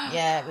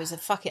 Yeah, it was a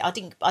fucking... I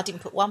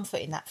didn't put 1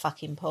 foot in that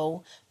fucking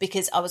pool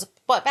because I was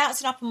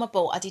bouncing up on my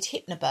ball. I did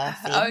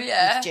hypnobirthing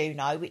with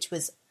Juno, which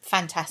was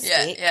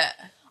fantastic. Yeah.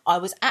 I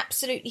was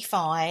absolutely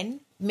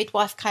fine.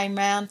 Midwife came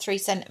round, 3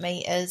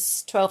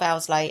 centimetres. 12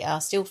 hours later,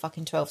 still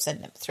fucking 3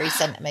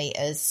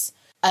 centimetres.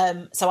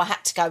 So I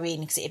had to go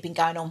in because it had been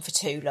going on for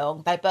too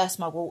long. They burst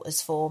my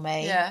waters for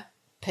me. Yeah.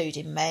 Pooed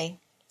in me.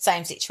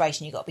 Same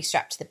situation, you got to be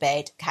strapped to the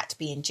bed, had to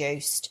be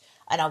induced.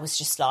 And I was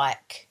just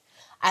like...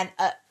 And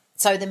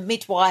so the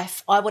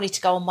midwife, I wanted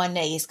to go on my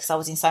knees because I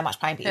was in so much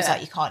pain, but he was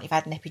like, you can't, you've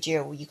had an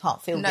epidural, you can't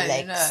feel your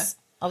legs.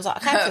 No. I was like, I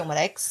can feel my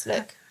legs,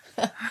 look.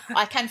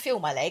 I can feel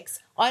my legs.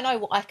 I know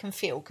what I can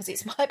feel because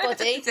it's my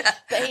body.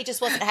 But he just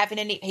wasn't having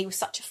any... He was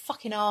such a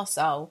fucking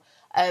arsehole.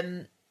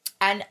 And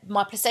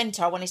my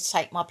placenta, I wanted to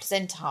take my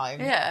placenta home.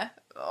 Yeah.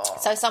 Oh.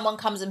 So someone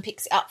comes and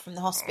picks it up from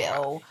the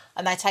hospital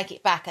and they take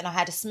it back, and I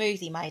had a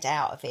smoothie made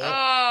out of it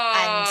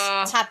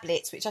and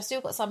tablets, which I still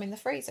got some in the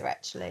freezer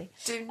actually.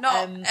 Do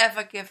not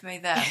ever give me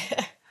them.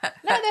 No,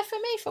 they're for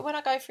me for when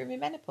I go through my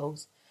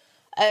menopause.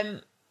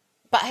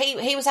 But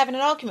he was having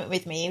an argument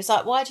with me. He was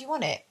like, why do you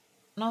want it?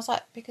 And I was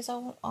like, because I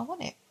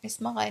want it.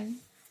 It's mine.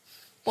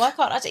 Why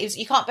can't I?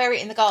 You can't bury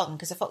it in the garden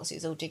because the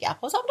foxes will dig it up.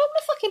 I was like, I don't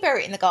want to fucking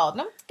bury it in the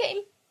garden. I'm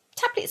getting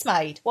tablets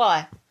made.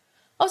 Why?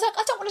 I was like,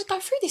 I don't want to go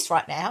through this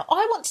right now.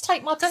 I want to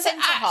take my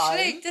placenta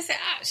home. Does it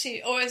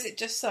actually, or is it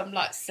just some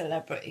like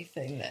celebrity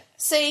thing that?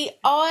 See,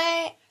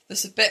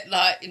 It's a bit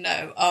like,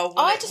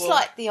 I just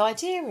like the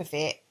idea of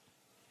it.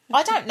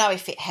 I don't know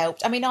if it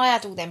helped. I mean, I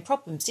had all them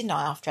problems, didn't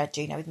I, after I had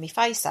Gina with me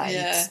face aids.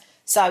 Yeah.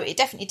 So it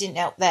definitely didn't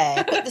help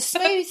there. But the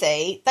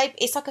smoothie,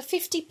 it's like a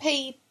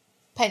 50p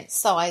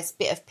size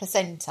bit of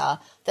placenta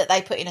that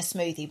they put in a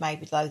smoothie made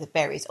with loads of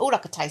berries. All I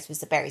could taste was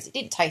the berries. It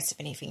didn't taste of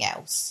anything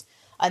else.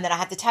 And then I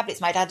had the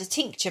tablets made. I had a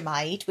tincture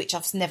made, which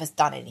I've never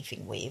done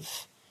anything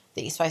with,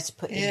 that you're supposed to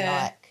put in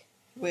like...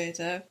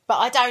 Weirdo. But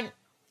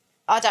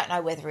I don't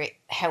know whether it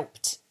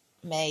helped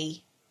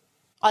me.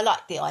 I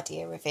like the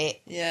idea of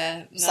it.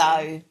 Yeah. No,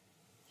 so...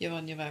 You're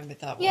on your own with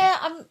that one.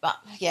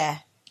 Yeah,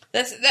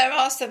 There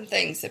are some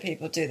things that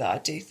people do that I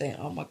do think,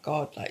 oh my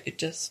God, like you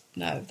just...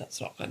 No, that's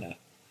not gonna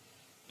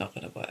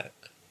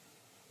work.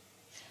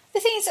 The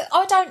thing is,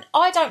 I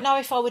don't know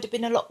if I would have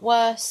been a lot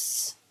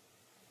worse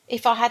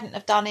if I hadn't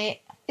have done it.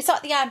 It's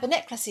like the amber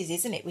necklaces,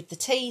 isn't it, with the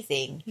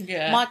teething?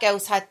 Yeah. My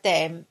girls had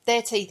them.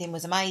 Their teething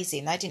was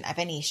amazing. They didn't have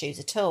any issues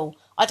at all.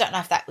 I don't know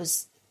if that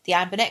was the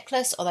amber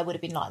necklace or they would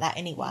have been like that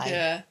anyway.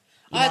 Yeah.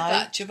 I had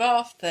that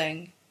giraffe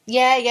thing.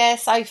 Yeah,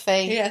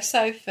 Sophie. Yeah,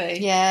 Sophie.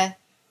 Yeah.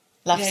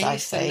 Sophie. I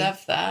used to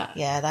love that.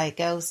 Yeah, they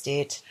girls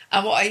did.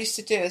 And what I used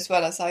to do as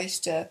well is I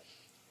used to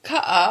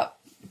cut up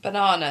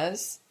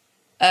bananas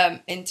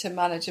into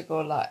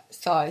manageable like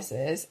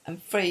sizes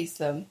and freeze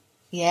them.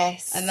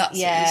 Yes. And that's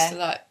what I used to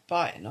like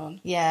biting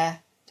on. Yeah.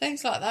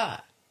 Things like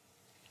that.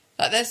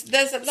 Like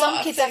there's a lot Some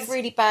of kids things... have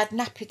really bad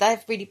nappy. They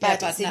have really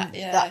bad, the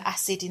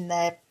acid in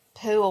their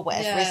poo or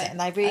whatever, isn't it? And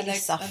they really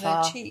suffer.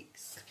 And their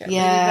cheeks get really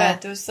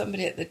red. There was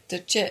somebody at the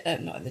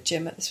gym, not at the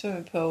gym, at the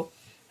swimming pool,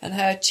 and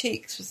her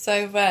cheeks were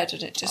so red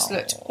and it just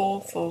looked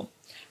awful.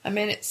 I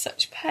mean, it's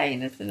such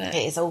pain, isn't it?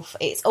 It is awful.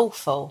 It's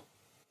awful.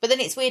 But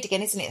then it's weird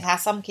again, isn't it? How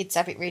some kids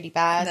have it really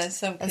bad and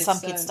some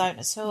kids don't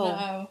at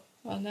all.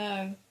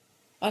 No,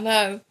 I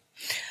know.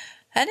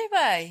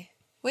 Anyway,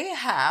 we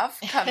have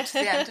come to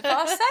the end of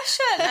our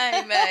session,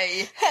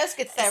 Amy. That was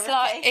good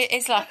therapy.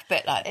 It's like a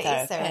bit like therapy.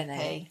 It is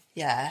therapy.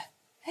 Yeah,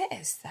 it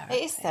is therapy.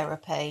 It is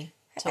therapy.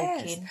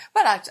 Talking. Is.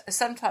 Well,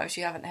 sometimes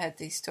you haven't heard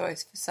these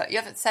stories you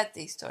haven't said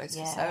these stories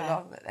for so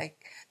long that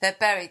they're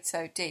buried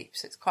so deep.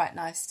 So it's quite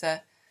nice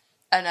to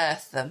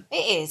unearth them.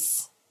 It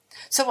is.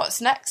 So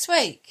what's next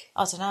week?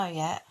 I don't know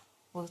yet.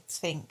 We'll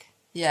think.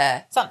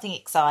 Yeah, something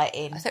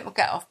exciting. I think we'll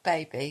get off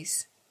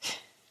babies.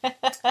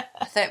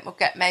 I think we'll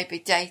get maybe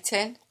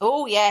dating.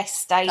 Oh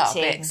yes, dating.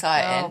 That'll be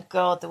exciting. Oh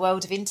God, the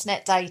world of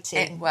internet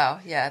dating.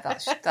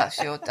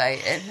 That's your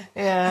dating.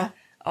 Yeah.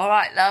 All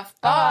right, love.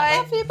 Bye.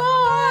 Love you.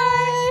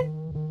 Bye.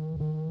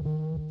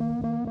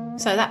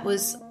 So that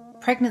was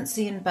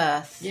pregnancy and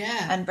birth.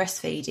 And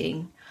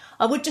breastfeeding.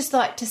 I would just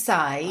like to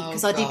say,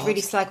 because I did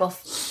really slag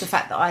off the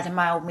fact that I had a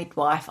male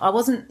midwife. I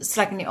wasn't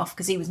slagging it off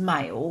because he was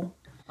male.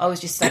 I was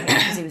just slagging it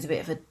because he was a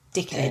bit of a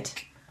dickhead.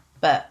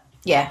 But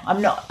yeah,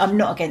 I'm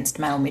not against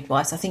male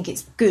midwives. I think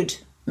it's good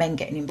men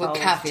getting involved.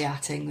 We're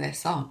caveating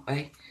this, aren't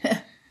we?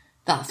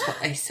 That's what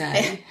they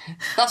say.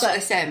 That's what they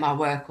say in my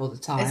work all the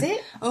time. Is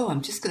it? Oh,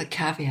 I'm just going to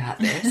caveat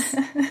this.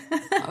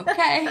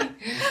 Okay.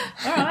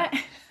 All right.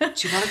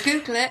 Do you want to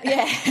Google it?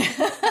 Yeah.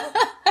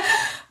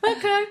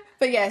 Okay.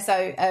 But yeah,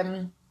 so,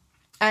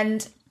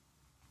 and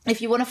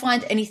if you want to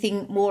find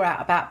anything more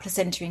out about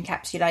placenta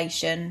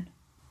encapsulation,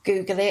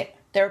 Google it.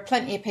 There are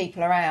plenty of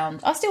people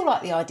around. I still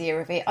like the idea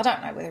of it. I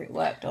don't know whether it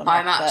worked or not.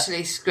 I'm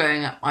actually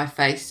screwing up my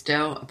face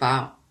still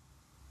about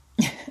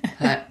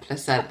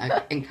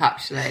placenta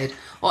encapsulated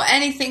or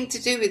anything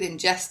to do with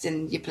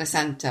ingesting your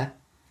placenta.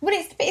 Well,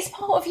 it's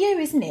part of you,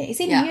 isn't it? It's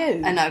in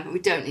you. I know, but we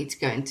don't need to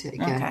go into it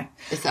again. Okay.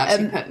 It's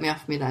actually put me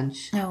off my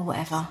lunch. Oh,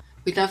 whatever.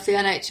 We love the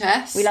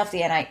NHS. We love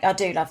the NHS. I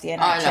do love the NHS.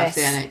 I love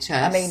the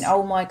NHS. I mean,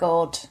 oh my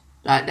God.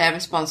 Like, they're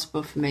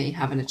responsible for me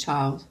having a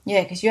child.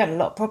 Yeah, because you had a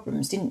lot of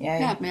problems, didn't you? Yeah, I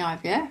had my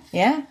IVF.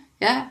 Yeah?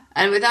 Yeah,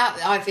 and without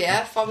the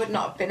IVF, I wouldn't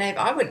have been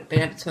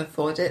able to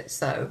afford it.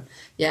 So,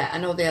 yeah,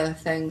 and all the other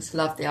things.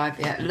 Love the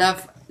IVF.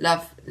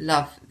 Love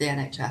the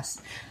NHS.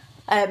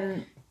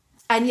 And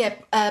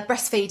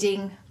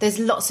breastfeeding. There's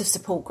lots of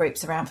support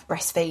groups around for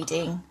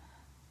breastfeeding.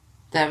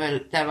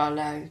 There are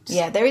loads.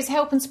 Yeah, there is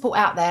help and support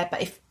out there.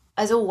 But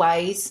as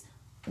always,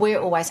 we're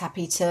always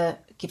happy to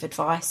give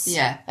advice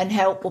and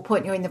help. We'll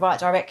point you in the right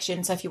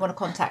direction. So if you want to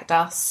contact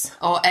us,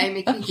 or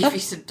Amy can give you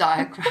some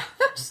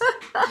diagrams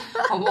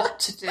on what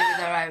to do with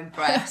her own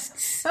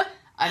breasts.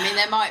 I mean,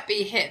 they might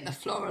be hitting the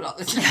floor a lot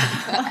of the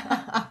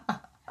time, but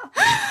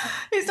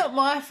it's not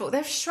my fault.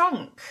 They've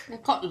shrunk.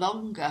 They've got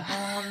longer.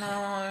 Oh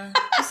no,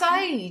 it's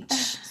age.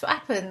 That's what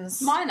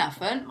happens. Mine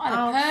haven't. Mine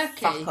are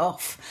perky. Fuck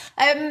off.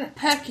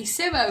 Perky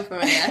Sue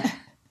over here.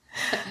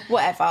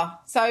 Whatever.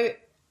 So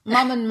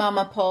Mum and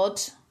Mama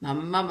Pod.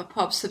 Mama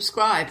Pod,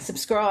 subscribe.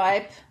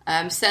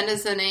 Send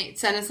us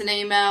an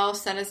email.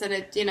 Send us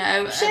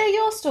share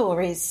your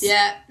stories.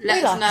 Yeah,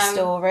 let us know. A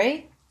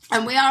story.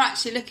 And we are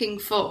actually looking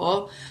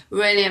for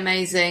really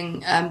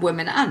amazing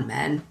women and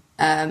men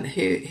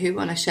who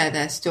want to share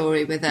their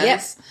story with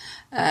us.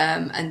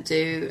 And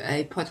do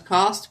a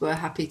podcast. We're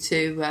happy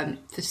to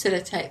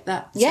facilitate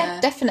that. Yeah,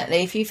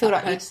 definitely. If you feel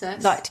like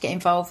you'd like to get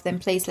involved, then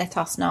please let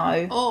us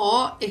know.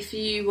 Or if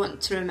you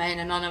want to remain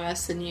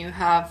anonymous and you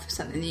have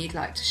something that you'd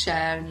like to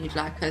share and you'd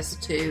like us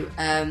to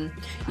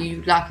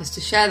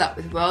share that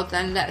with the world,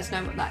 then let us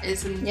know what that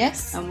is,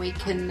 and we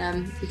can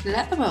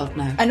let the world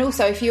know. And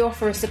also, if you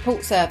offer a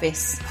support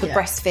service for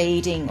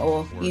breastfeeding,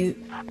 or you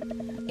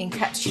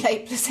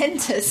encapsulate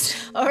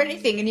placentas or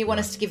anything, and you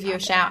want us to give you a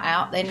shout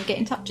out, then get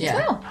in touch as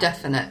well.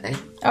 Definitely.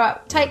 All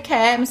right, take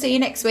care, and we'll see you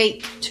next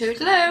week.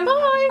 Toodaloo.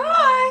 Bye.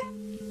 Bye.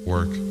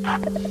 Work.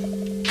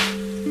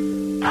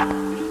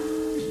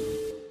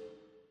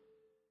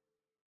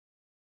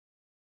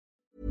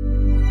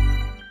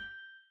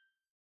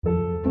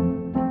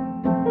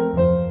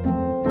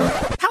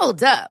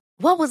 Hold up.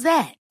 What was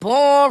that?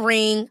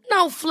 Boring.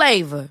 No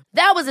flavor.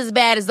 That was as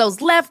bad as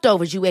those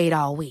leftovers you ate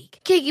all week.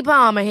 Keke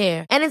Palmer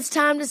here, and it's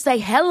time to say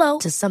hello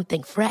to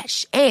something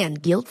fresh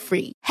and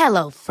guilt-free.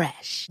 Hello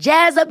Fresh.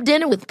 Jazz up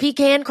dinner with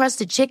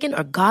pecan-crusted chicken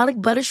or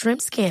garlic butter shrimp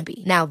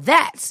scampi. Now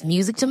that's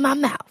music to my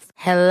mouth.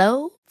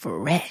 Hello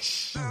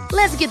Fresh.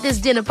 Let's get this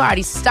dinner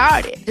party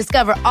started.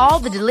 Discover all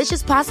the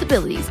delicious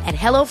possibilities at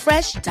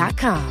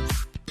HelloFresh.com.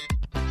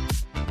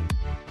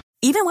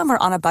 Even when we're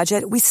on a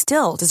budget, we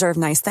still deserve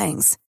nice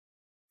things.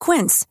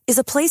 Quince is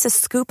a place to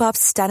scoop up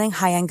stunning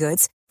high-end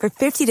goods for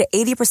 50 to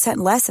 80%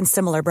 less than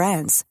similar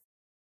brands.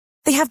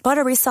 They have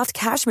buttery soft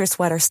cashmere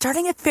sweaters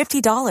starting at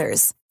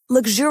 $50,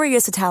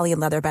 luxurious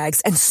Italian leather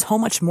bags, and so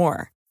much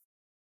more.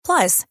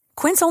 Plus,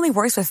 Quince only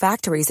works with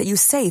factories that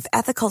use safe,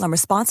 ethical, and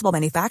responsible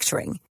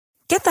manufacturing.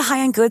 Get the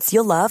high-end goods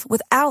you'll love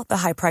without the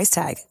high price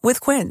tag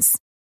with Quince.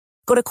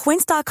 Go to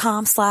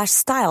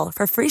quince.com/style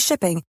for free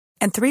shipping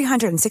and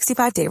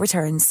 365-day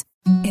returns.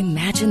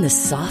 Imagine the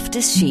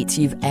softest sheets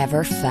you've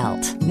ever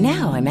felt.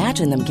 Now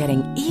imagine them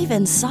getting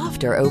even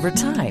softer over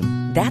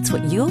time. That's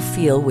what you'll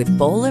feel with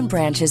Boll &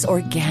 Branch's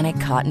organic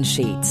cotton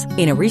sheets.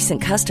 In a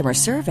recent customer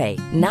survey,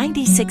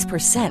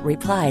 96%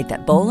 replied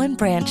that Boll &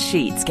 Branch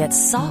sheets get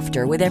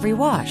softer with every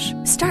wash.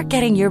 Start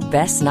getting your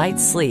best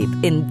night's sleep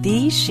in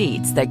these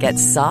sheets that get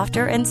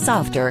softer and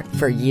softer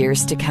for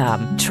years to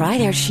come. Try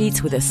their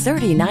sheets with a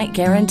 30-night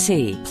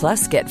guarantee.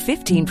 Plus, get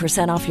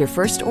 15% off your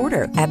first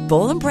order at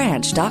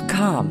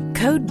bollandbranch.com.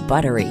 Code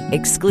BUTTERY.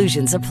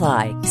 Exclusions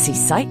apply. See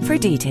site for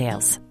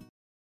details.